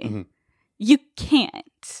comedy. Mm-hmm. You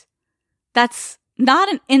can't. That's not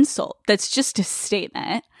an insult. That's just a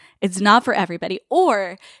statement. It's not for everybody.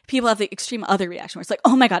 Or people have the extreme other reaction where it's like,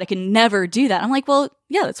 oh my God, I can never do that. I'm like, well,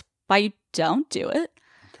 yeah, that's why you don't do it.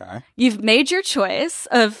 Okay. You've made your choice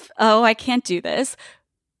of, oh, I can't do this,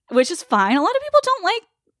 which is fine. A lot of people don't like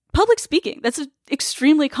public speaking. That's an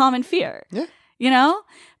extremely common fear. Yeah.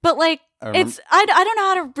 But I don't know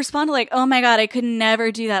how to respond to oh my God, I could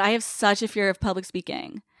never do that. I have such a fear of public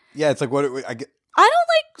speaking. Yeah, it's like what I don't like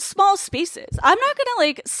small spaces. I'm not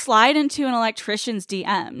gonna slide into an electrician's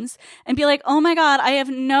DMs and be like, oh my God, I have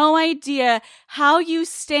no idea how you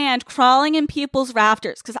stand crawling in people's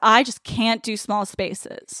rafters because I just can't do small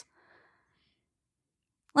spaces.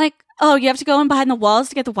 Oh, you have to go in behind the walls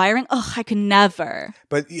to get the wiring? Oh, I could never.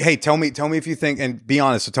 But hey, tell me if you think, and be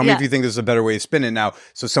honest, so tell me if you think there's a better way to spin it now.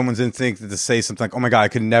 So someone's instinct to say something like, oh my God, I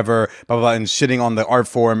could never, blah, blah, blah, and shitting on the art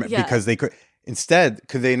form because they could. Instead,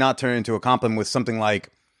 could they not turn it into a compliment with something like,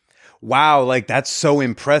 wow, like that's so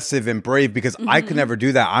impressive and brave because I could never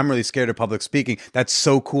do that. I'm really scared of public speaking. That's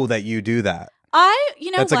so cool that you do that. You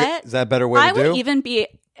know That's what? is that a better way to do? I would even be,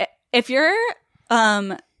 if you're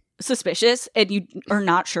suspicious and you are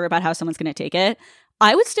not sure about how someone's going to take it,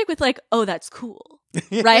 I would stick with like, oh, that's cool,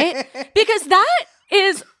 right? Because that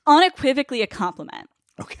is unequivocally a compliment.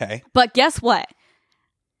 Okay. But guess what?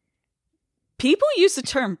 People use the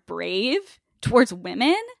term brave towards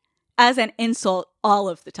women as an insult all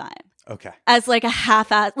of the time. Okay. As like a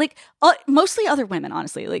half-ass, like mostly other women,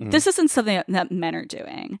 honestly. Like this isn't something that men are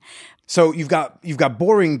doing. So you've got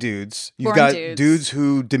boring dudes. You've got dudes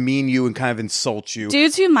who demean you and kind of insult you.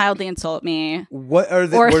 Dudes who mildly insult me. What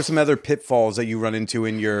are some other pitfalls that you run into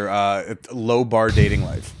in your low bar dating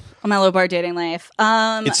life? My low bar dating life.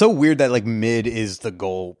 It's so weird that like mid is the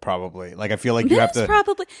goal. Probably like I feel like you have to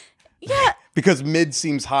probably. Yeah. Because mid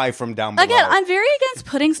seems high from down below. Again, I'm very against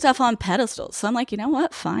putting stuff on pedestals. So I'm like, you know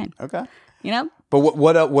what? Fine. Okay. You know? But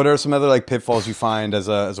what are some other like pitfalls you find as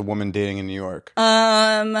a woman dating in New York?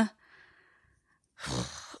 There's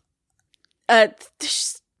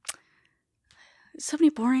so many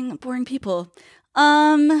boring people.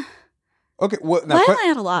 Okay. Why am I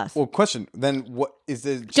at a loss? Well, question. Then what is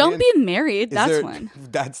the Don't be married. That's one.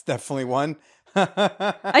 That's definitely one.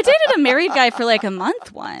 I dated a married guy for like a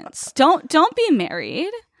month once. Don't be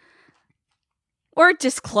married. Or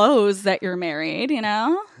disclose that you're married, you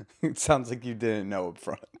know? It sounds like you didn't know up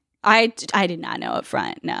front. I did not know up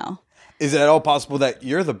front, no. Is it at all possible that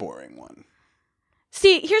you're the boring one?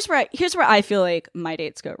 See, here's where I feel like my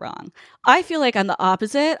dates go wrong. I feel like I'm the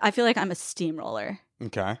opposite. I feel like I'm a steamroller.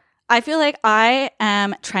 Okay. I feel like I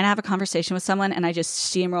am trying to have a conversation with someone and I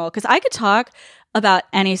just steamroll. Because I could talk about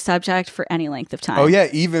any subject for any length of time. Oh yeah,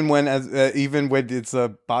 even when it's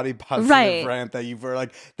a body positive rant that you were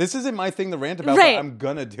like, this isn't my thing to rant about, but I'm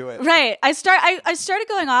gonna do it. Right. I started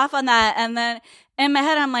going off on that, and then in my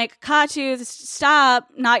head I'm like, Kattoo, stop,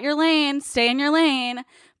 not your lane, stay in your lane.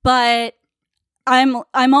 But I'm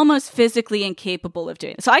almost physically incapable of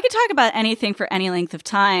doing it. So I could talk about anything for any length of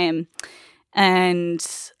time, and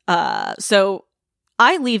so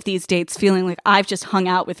I leave these dates feeling like I've just hung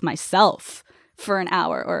out with myself for an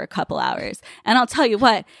hour or a couple hours. And I'll tell you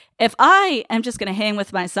what, if I am just going to hang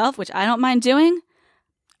with myself, which I don't mind doing,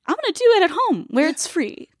 I'm going to do it at home where it's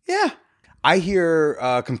free. Yeah. I hear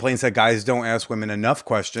complaints that guys don't ask women enough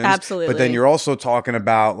questions. Absolutely. But then you're also talking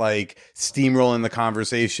about like steamrolling the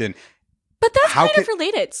conversation. But that's kind of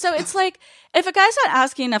related. So it's like, if a guy's not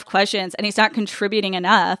asking enough questions and he's not contributing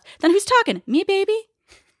enough, then who's talking? Me, baby?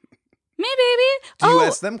 Me, baby? Do you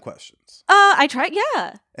ask them questions? I try,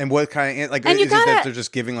 yeah. And what kind of, like, is it that they're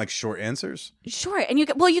just giving like short answers? Sure. And you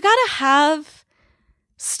gotta have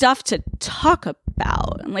stuff to talk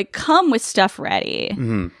about and like come with stuff ready.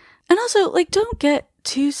 Mm-hmm. And also, like, don't get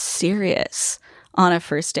too serious on a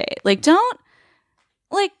first date. Like, don't,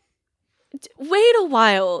 like, wait a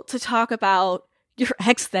while to talk about your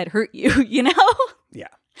ex that hurt you, you know? Yeah.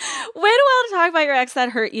 Wait a while to talk about your ex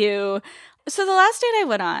that hurt you. So the last date I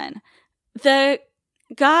went on, the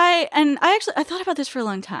guy, and I thought about this for a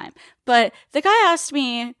long time, but the guy asked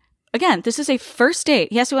me, again, this is a first date.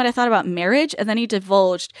 He asked me what I thought about marriage, and then he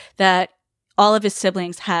divulged that all of his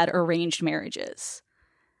siblings had arranged marriages.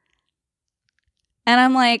 And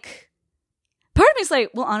I'm like, part of me is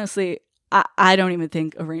like, well, honestly, I don't even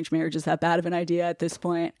think arranged marriage is that bad of an idea at this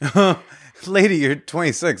point. Lady, you're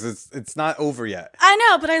 26. It's not over yet. I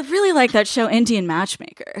know, but I really like that show, Indian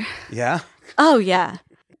Matchmaker. Yeah? Oh, yeah.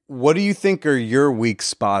 What do you think are your weak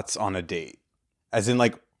spots on a date? As in,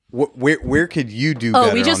 like, where could you do better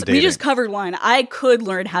on dating? We just covered one. I could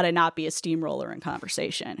learn how to not be a steamroller in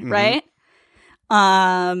conversation, right?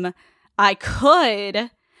 I actually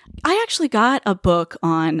got a book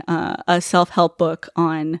on, a self-help book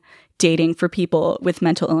on dating for people with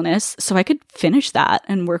mental illness, so I could finish that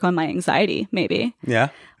and work on my anxiety, maybe. Yeah.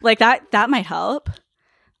 Like that might help.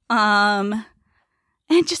 And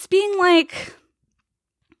just being like,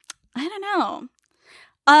 I don't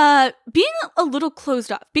know. Being a little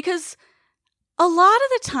closed off, because a lot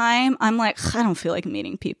of the time I'm like, I don't feel like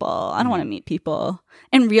meeting people. I don't want to meet people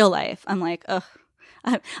in real life. I'm like, ugh,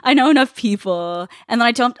 I know enough people, and then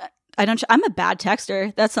I don't. I'm a bad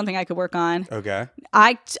texter. That's something I could work on. Okay.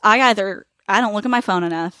 I don't look at my phone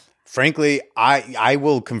enough. Frankly, I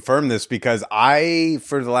will confirm this because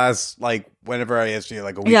for the last, like, whenever I asked you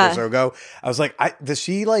like a week or so ago, I was like, I was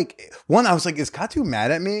like, is Kattoo mad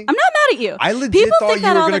at me? I'm not mad at you. I legit People thought think you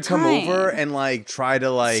that were all going the to come time. over and like try to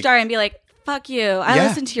like start and be like, fuck you. I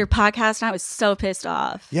listened to your podcast and I was so pissed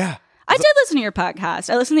off. Yeah. I did listen to your podcast.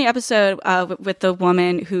 I listened to the episode with the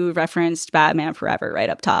woman who referenced Batman Forever right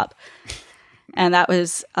up top. And that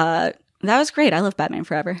was great. I love Batman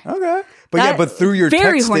Forever. Okay. But through your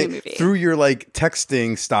very horny texting, movie. through your like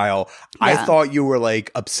texting style, I thought you were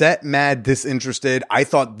like upset, mad, disinterested. I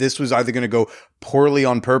thought this was either going to go poorly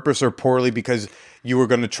on purpose or poorly because you were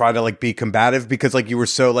going to try to like be combative because like you were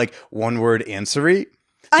so like one word answery.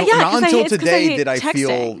 So not until today did I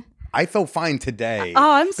feel. I felt fine today.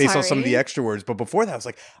 Oh, I'm based sorry. on some of the extra words, but before that, I was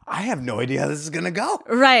like, I have no idea how this is going to go.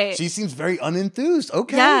 Right. She seems very unenthused.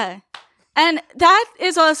 Okay. Yeah. And that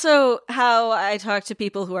is also how I talk to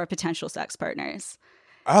people who are potential sex partners.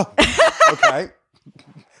 Oh, okay.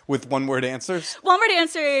 With one-word answers? One-word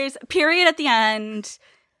answers, period at the end.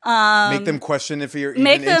 Make them question if you're even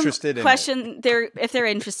interested in it. If they're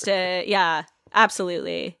interested. Yeah,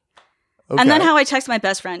 absolutely. Okay. And then how I text my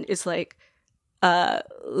best friend is like 2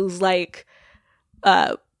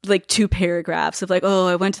 paragraphs of like, oh,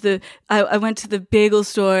 I went to the bagel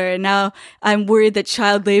store and now I'm worried that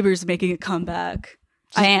child labor is making a comeback.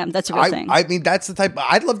 I am. That's a real thing. I mean, that's the type.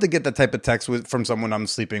 I'd love to get that type of text from someone I'm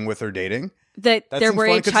sleeping with or dating. That they're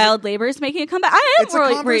worried child labor is making a comeback. I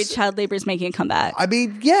am worried child labor is making a comeback. I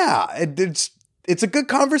mean, yeah, it's a good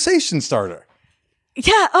conversation starter.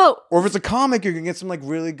 Yeah. Oh. Or if it's a comic, you can get some like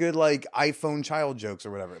really good like iPhone child jokes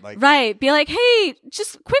or whatever. Like, right. Be like, hey,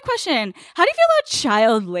 just quick question. How do you feel about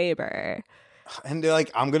child labor? And they're like,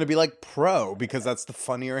 I'm gonna be like pro because that's the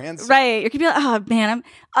funnier answer. Right. You're gonna be like, oh man,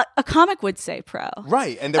 a comic would say pro.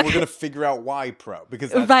 Right. And then we're gonna figure out why pro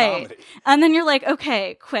because that's comedy. And then you're like,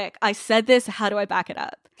 okay, quick. I said this. How do I back it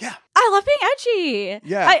up? Yeah. I love being edgy.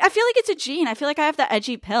 Yeah. I feel like it's a gene. I feel like I have the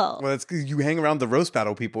edgy pill. Well, that's because you hang around the roast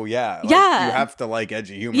battle people. Yeah. Like, yeah. You have to like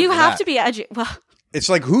edgy humor. You have to be edgy. Well, it's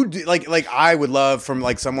like like I would love from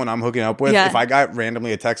like someone I'm hooking up with if I got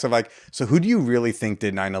randomly a text of like, so who do you really think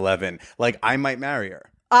did 9/11? Like I might marry her.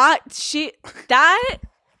 I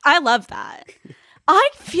love that. I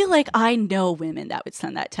feel like I know women that would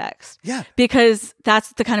send that text. Yeah. Because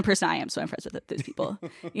that's the kind of person I am. So I'm friends with those people,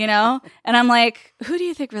 you know? And I'm like, who do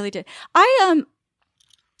you think really did? I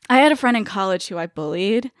had a friend in college who I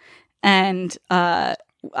bullied and I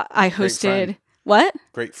hosted what?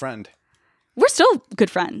 Great friend. We're still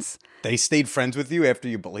good friends. They stayed friends with you after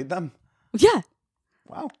you bullied them? Yeah.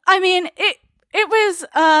 Wow. I mean, it was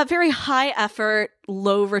very high effort,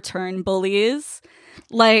 low return bullies.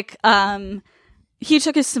 Like, he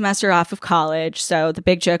took his semester off of college. So the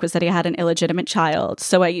big joke was that he had an illegitimate child.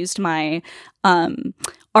 So I used my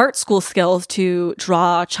art school skills to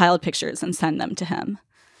draw child pictures and send them to him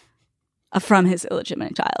from his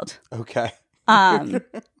illegitimate child. Okay.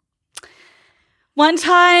 One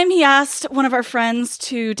time he asked one of our friends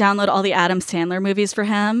to download all the Adam Sandler movies for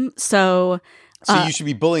him. So you should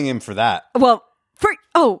be bullying him for that. Well,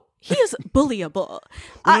 he is bullyable.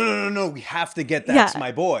 No. We have to get That's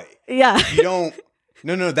My Boy. Yeah. You don't.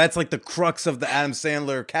 No. That's like the crux of the Adam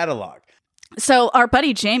Sandler catalog. So our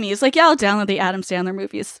buddy Jamie is like, yeah, I'll download the Adam Sandler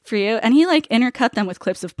movies for you. And he like intercut them with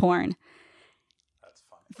clips of porn. That's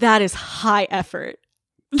funny. That is high effort.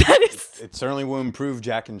 It certainly will improve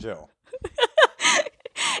Jack and Jill.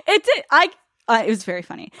 It did. It was very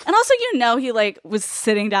funny. And also, he like was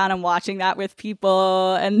sitting down and watching that with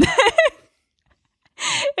people and then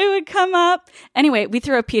it would come up. Anyway, we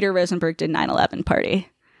threw a Peter Rosenberg did 9/11 party.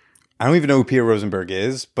 I don't even know who Peter Rosenberg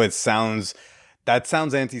is, but that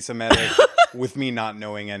sounds anti-Semitic with me not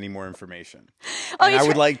knowing any more information. And I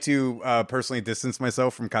would like to personally distance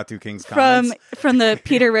myself from Kattoo King's comments. From the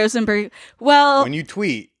Peter Rosenberg. Well, when you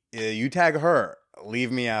tweet, you tag her.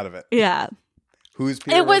 Leave me out of it. Yeah. Who's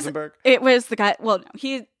Peter Rosenberg? It was the guy. Well,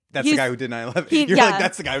 no, That's the guy who did 9/11. You're like,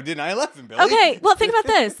 that's the guy who did 9/11, Billy. Okay, well, think about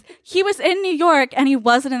this. He was in New York and he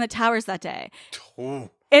wasn't in the towers that day. Oh.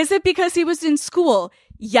 Is it because he was in school?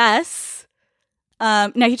 Yes.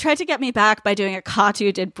 Now, he tried to get me back by doing a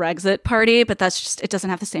Kattoo did Brexit party, but it doesn't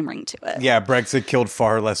have the same ring to it. Yeah, Brexit killed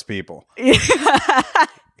far less people.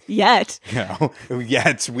 Yet.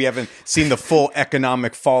 Yet. We haven't seen the full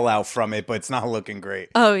economic fallout from it, but it's not looking great.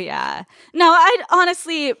 Oh, yeah. No,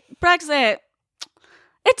 honestly, Brexit,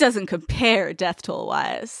 it doesn't compare death toll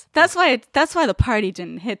wise. That's why the party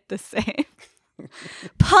didn't hit the same.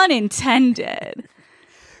 Pun intended.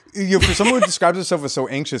 For someone who describes herself as so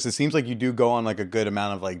anxious, it seems like you do go on like a good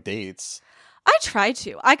amount of like dates. I try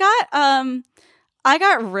to. I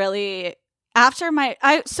got really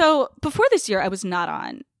so before this year I was not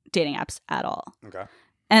on dating apps at all. Okay.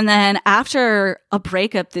 And then after a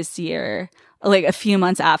breakup this year, like a few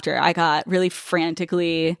months after, I got really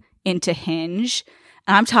frantically into Hinge.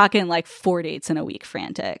 And I'm talking like 4 dates in a week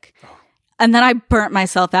frantic. Oh. And then I burnt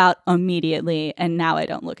myself out immediately. And now I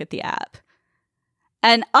don't look at the app.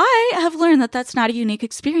 And I have learned that that's not a unique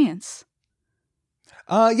experience.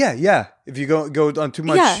 Yeah. If you go on too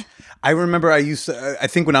much, Yeah. I remember I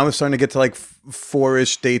think when I was starting to get to like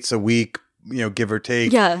 4-ish dates a week, give or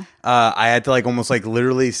take. Yeah. I had to like almost like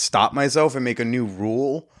literally stop myself and make a new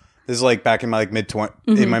rule. This is like back in my like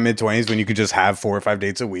in my mid 20s when you could just have 4 or 5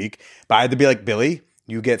 dates a week. But I had to be like, Billy,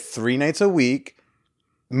 you get 3 nights a week,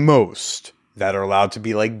 most, that are allowed to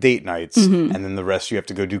be like date nights, and then the rest you have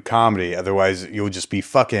to go do comedy. Otherwise, you'll just be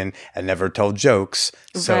fucking and never tell jokes.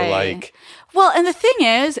 So Right. like, Well, and the thing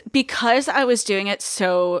is, because I was doing it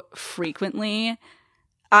so frequently,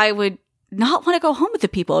 I would not want to go home with the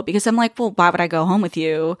people because I'm like, well, why would I go home with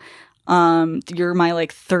you? You're my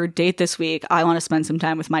like 3rd date this week. I want to spend some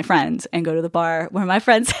time with my friends and go to the bar where my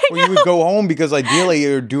friends hang well, you would go home because ideally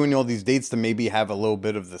you're doing all these dates to maybe have a little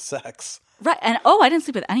bit of the sex. Right. And I didn't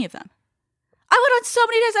sleep with any of them. I went on so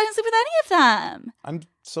many days, I didn't sleep with any of them. I'm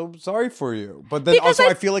so sorry for you. But then Because also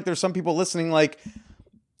I feel like there's some people listening like,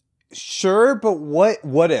 sure, but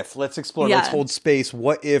what if? Let's explore. Yeah. Let's hold space.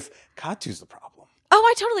 What if Kattoo's the problem? Oh,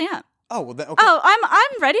 I totally am. Oh, well then, okay. Oh,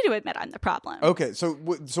 I'm ready to admit I'm the problem. Okay, so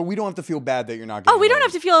we don't have to feel bad that you're not getting Oh, we don't laid.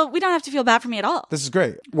 have to feel bad for me at all. This is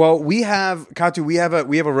great. Well, we have Kattoo, we have a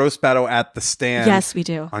roast battle at the stand. Yes, we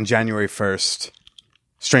do. On January 1st.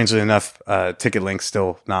 Strangely enough, ticket link's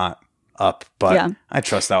still not up, but Yeah. I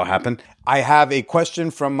trust that'll happen. I have a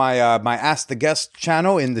question from my my Ask the Guest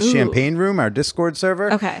channel in the Champagne Room, our Discord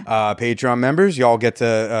server. Okay. Patreon members, y'all get to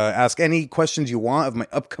ask any questions you want of my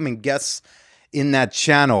upcoming guests in that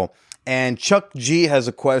channel. And Chuck G has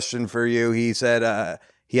a question for you. He said,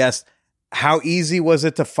 he asked, how easy was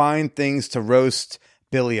it to find things to roast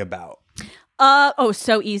Billy about?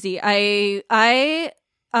 So easy. I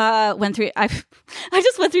went through. I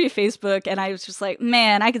just went through Facebook, and I was just like,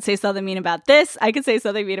 man, I could say something mean about this. I could say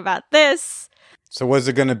something mean about this. So what's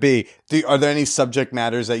it going to be? Are there any subject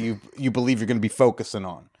matters that you believe you're going to be focusing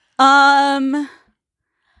on?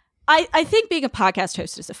 I think being a podcast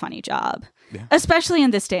host is a funny job, especially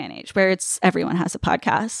in this day and age where everyone has a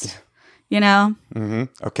podcast. You know.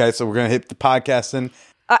 Mm-hmm. Okay, so we're going to hit the podcasting.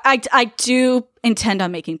 I do intend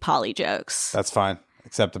on making poly jokes. That's fine,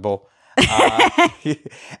 acceptable.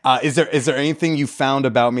 Is there anything you found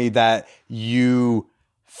about me that you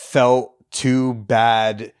felt too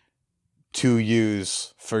bad to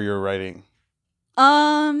use for your writing?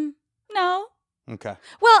 No. Okay.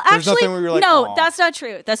 Well, There's actually, nothing where you're like, no, "Aw." that's not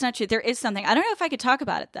true. That's not true. There is something. I don't know if I could talk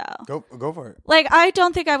about it though. Go for it. Like, I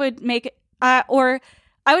don't think I would make, or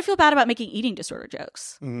I would feel bad about making eating disorder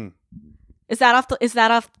jokes. Mm-hmm. Is that off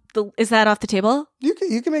the table? You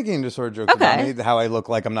can make eating disorder jokes about me. How I look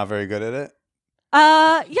like I'm not very good at it.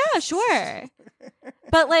 Yeah, sure.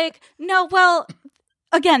 But like, no, well,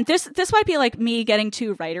 again, this might be like me getting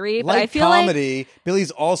too writery, but I feel comedy,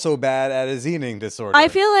 Billy's also bad at his eating disorder. I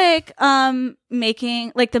feel like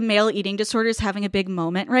making like the male eating disorder is having a big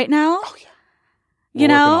moment right now. Oh yeah. You We're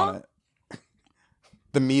know? working on it.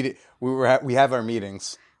 The meeting we have our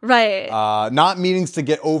meetings. Right. Not meetings to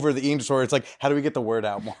get over the eating disorder. It's like, how do we get the word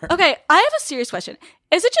out more? Okay, I have a serious question.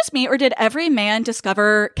 Is it just me, or did every man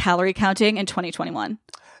discover calorie counting in 2021?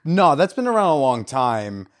 No, that's been around a long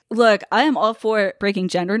time. Look, I am all for breaking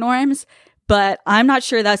gender norms, but I'm not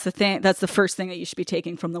sure that's the thing. That's the first thing that you should be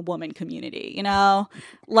taking from the woman community. You know,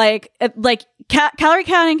 calorie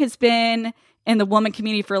counting has been in the woman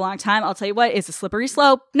community for a long time. I'll tell you what, it's a slippery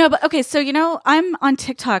slope. No, but okay, so I'm on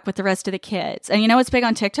TikTok with the rest of the kids, and you know what's big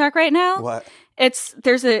on TikTok right now? What?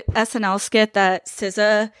 There's a SNL skit that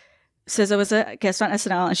SZA was a guest on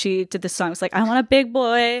SNL, and she did this song. It's like, I want a big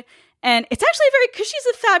boy. And it's actually because she's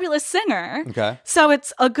a fabulous singer. Okay. So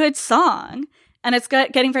it's a good song. And it's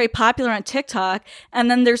getting very popular on TikTok. And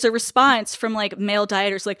then there's a response from like male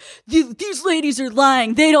dieters like, these ladies are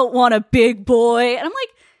lying. They don't want a big boy. And I'm like,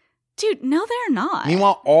 dude, no, they're not.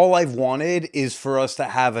 Meanwhile, all I've wanted is for us to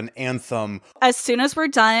have an anthem. As soon as we're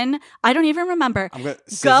done, I don't even remember.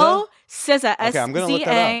 Go SZA. Okay, I'm going to look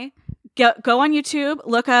that up. Go on YouTube,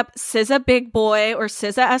 look up SZA Big Boy or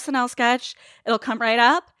SZA SNL sketch. It'll come right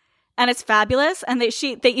up. And it's fabulous. And they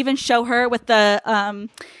even show her with the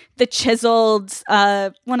chiseled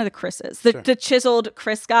one of the Chris's, the chiseled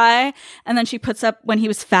Chris guy, and then she puts up when he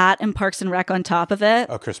was fat in Parks and Rec on top of it.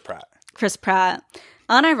 Oh, Chris Pratt.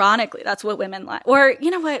 Unironically, that's what women like. Or you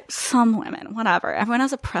know what? Some women, whatever. Everyone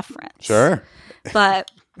has a preference. Sure. But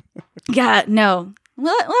yeah, no,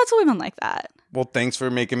 lots of women like that. Well, thanks for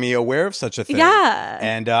making me aware of such a thing. Yeah.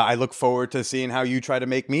 And I look forward to seeing how you try to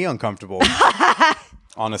make me uncomfortable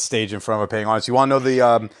on a stage in front of a paying audience. You want to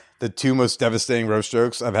know the 2 most devastating roast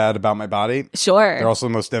jokes I've had about my body? Sure. They're also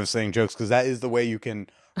the most devastating jokes because that is the way you can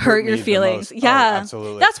hurt your me the feelings. most. Oh, Yeah.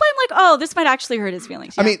 absolutely. That's why I'm like, oh, this might actually hurt his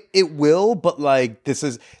feelings. I Yeah. mean, it will, but like this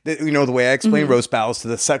is, the way I explain Mm-hmm. roast battles to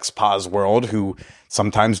the sex pos world, who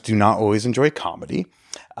sometimes do not always enjoy comedy,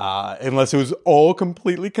 unless it was all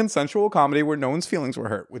completely consensual comedy where no one's feelings were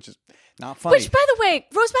hurt, which is not funny. Which, by the way,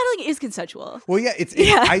 roast battling is consensual. Well, yeah,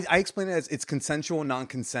 I explain it as it's consensual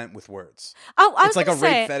non-consent with words. Oh, I was It's like a gonna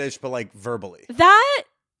say, rape fetish, but like verbally. that,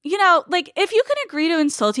 like if you can agree to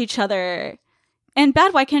insult each other in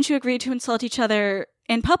bed, why can't you agree to insult each other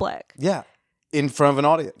in public? Yeah, in front of an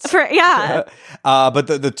audience. But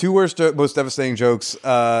the two worst, most devastating jokes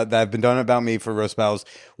that have been done about me for roast battles.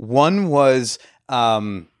 One was,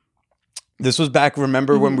 this was back.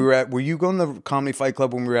 Remember when we were you going to the Comedy Fight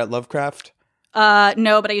Club when we were at Lovecraft?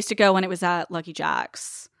 no, but I used to go when it was at Lucky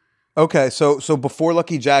Jack's. Okay, so before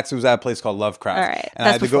Lucky Jack's, it was at a place called Lovecraft. All right, and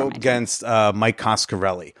I had to go mine. against Mike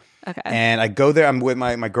Coscarelli. Okay. And I go there. I'm with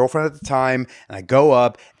my girlfriend at the time, and I go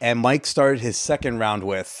up, and Mike started his second round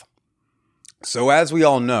with, so as we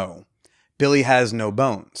all know, Billy has no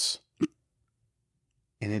bones.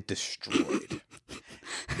 And it destroyed.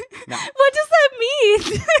 Now, What does that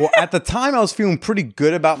mean? well, at the time, I was feeling pretty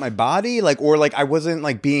good about my body, or I wasn't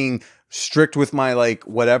like being strict with my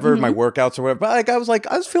whatever, my workouts or whatever. But I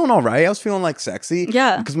was feeling all right. I was feeling like sexy.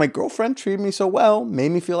 Yeah. Because my girlfriend treated me so well,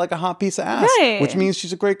 made me feel like a hot piece of ass. Right. Which means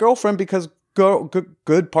she's a great girlfriend because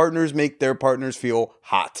good partners make their partners feel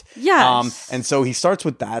hot. Yes. And so he starts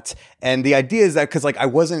with that. And the idea is that because I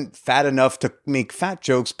wasn't fat enough to make fat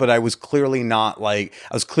jokes, but I was clearly not I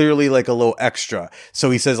was clearly a little extra.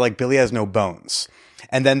 So he says Billy has no bones.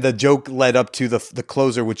 And then the joke led up to the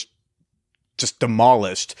closer, which just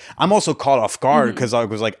demolished. I'm also caught off guard because I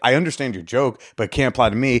was like, I understand your joke, but it can't apply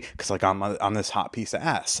to me because I'm this hot piece of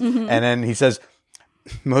ass. And then he says,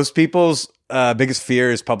 most people's biggest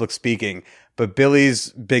fear is public speaking, but Billy's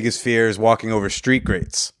biggest fear is walking over street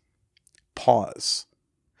grates. Pause.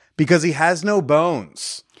 Because he has no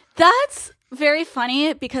bones. That's very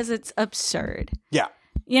funny because it's absurd. Yeah.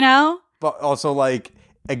 But also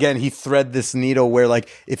again, he thread this needle where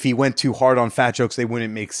if he went too hard on fat jokes, they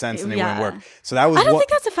wouldn't make sense and they wouldn't work. So that was I don't think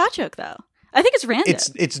that's a fat joke though. I think it's random.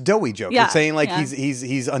 It's doughy joke. Yeah, It's saying yeah.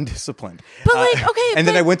 he's undisciplined. But okay. And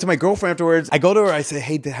then I went to my girlfriend afterwards. I go to her. I said,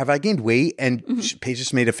 "Hey, have I gained weight?" And Paige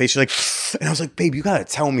just made a face. She's like, and I was like, "Babe, you gotta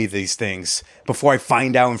tell me these things before I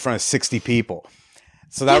find out in front of 60 people."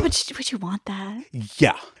 So that but would you want that?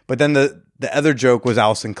 yeah. But then the other joke was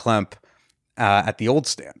Alison Klemp at the Old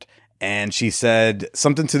Stand. And she said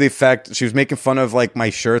something to the effect, she was making fun of my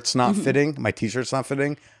shirts not fitting, my t-shirts not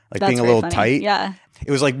fitting, That's being a very little funny. tight. Yeah. It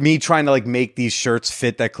was me trying to make these shirts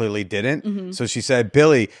fit that clearly didn't. So she said,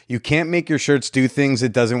 Billy, you can't make your shirts do things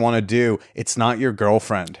it doesn't want to do. It's not your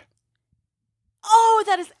girlfriend. Oh,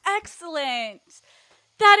 that is excellent.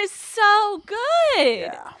 That is so good.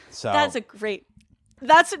 Yeah. So That's a great.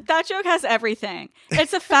 That joke has everything.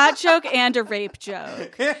 It's a fat joke and a rape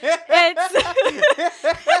joke.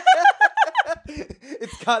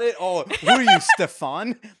 it's got it all. Who are you,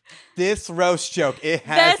 Stefan? This roast joke, it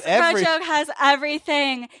has This roast joke has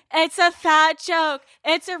everything. It's a fat joke.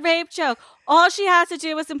 It's a rape joke. All she has to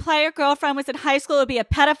do was imply her girlfriend was in high school. It would be a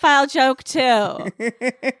pedophile joke too.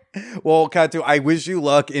 Well, Kattoo, I wish you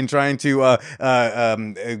luck in trying to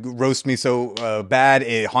roast me so bad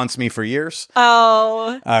it haunts me for years.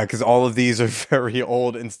 Oh, Because all of these are very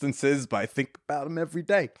old instances, but I think about them every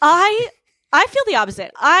day. I feel the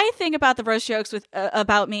opposite. I think about the roast jokes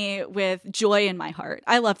about me with joy in my heart.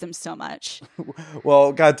 I love them so much.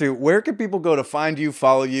 Well, Kattoo, where can people go to find you,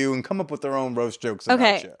 follow you, and come up with their own roast jokes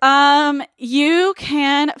about you? You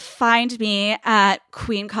can find me at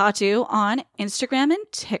Queen Kattoo on Instagram and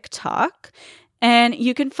TikTok. And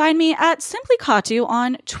you can find me at Simply Kattoo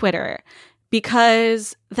on Twitter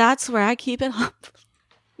because that's where I keep it up.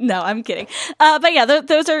 No, I'm kidding. But yeah,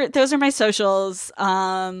 those are my socials.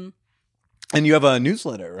 And you have a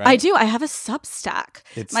newsletter, right? I do. I have a Substack.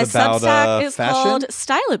 It's My about Substack is fashion? called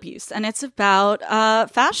Style Abuse, and it's about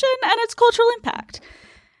fashion and its cultural impact.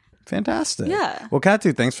 Fantastic. Yeah. Well,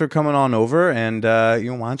 Kattoo, thanks for coming on over. And why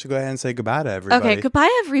don't you go ahead and say goodbye to everybody? Okay, goodbye,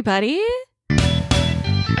 everybody.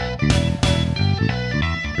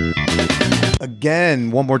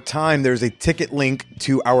 Again, one more time, there's a ticket link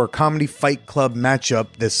to our Comedy Fight Club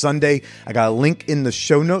matchup this Sunday. I got a link in the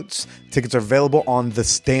show notes. Tickets are available on The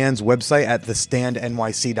Stand's website at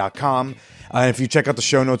thestandnyc.com. And if you check out the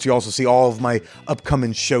show notes, you also see all of my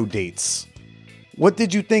upcoming show dates. What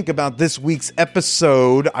did you think about this week's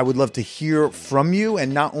episode? I would love to hear from you.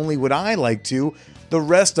 And not only would I like to, the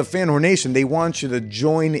rest of Fan Whore Nation. They want you to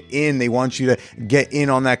join in. They want you to get in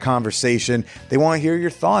on that conversation. They want to hear your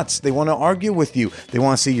thoughts. They want to argue with you. They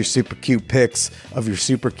want to see your super cute pics of your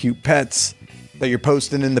super cute pets that you're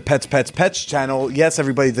posting in the Pets channel. Yes,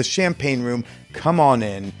 everybody, the Champagne Room. Come on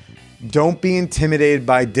in. Don't be intimidated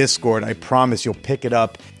by Discord. I promise you'll pick it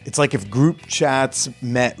up. It's like if group chats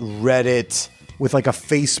met Reddit with like a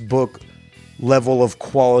Facebook level of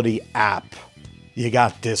quality app. You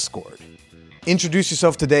got Discord. Introduce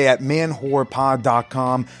yourself today at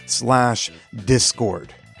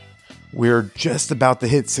manwhorepod.com/Discord. We're just about to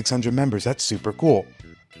hit 600 members. That's super cool.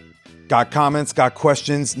 Got comments, got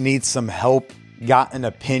questions, need some help, got an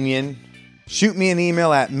opinion? Shoot me an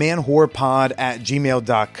email at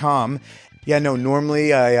manwhorepod@gmail.com. Yeah, no,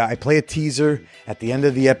 normally I play a teaser at the end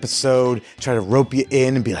of the episode, try to rope you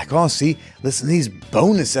in and be like, oh, see, listen to these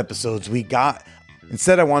bonus episodes we got.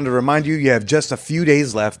 Instead, I wanted to remind you, you have just a few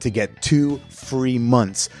days left to get 2 free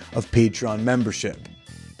months of Patreon membership.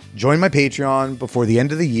 Join my Patreon before the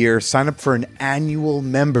end of the year. Sign up for an annual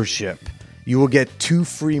membership. You will get 2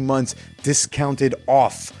 free months discounted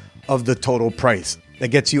off of the total price. That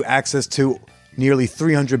gets you access to nearly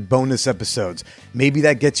 300 bonus episodes. Maybe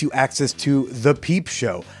that gets you access to The Peep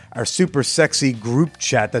Show, our super sexy group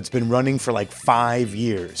chat that's been running for like 5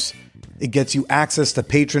 years. It gets you access to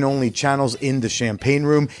patron-only channels in the Champagne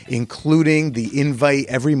Room, including the invite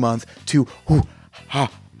every month to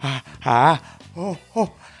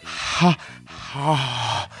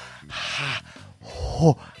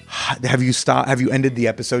Have you ended the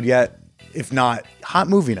episode yet? If not, hot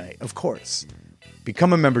movie night, of course.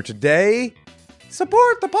 Become a member today.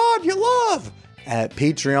 Support the pod you love at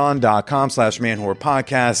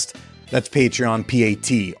patreon.com/manwhorepodcast. That's Patreon,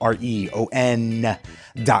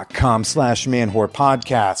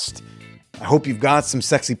 patreon.com/manwhorepodcast. I hope you've got some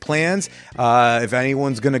sexy plans. If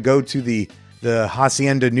anyone's going to go to the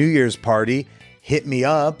Hacienda New Year's party, hit me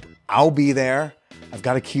up. I'll be there. I've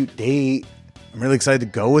got a cute date. I'm really excited to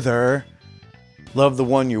go with her. Love the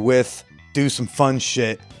one you're with. Do some fun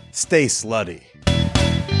shit. Stay slutty.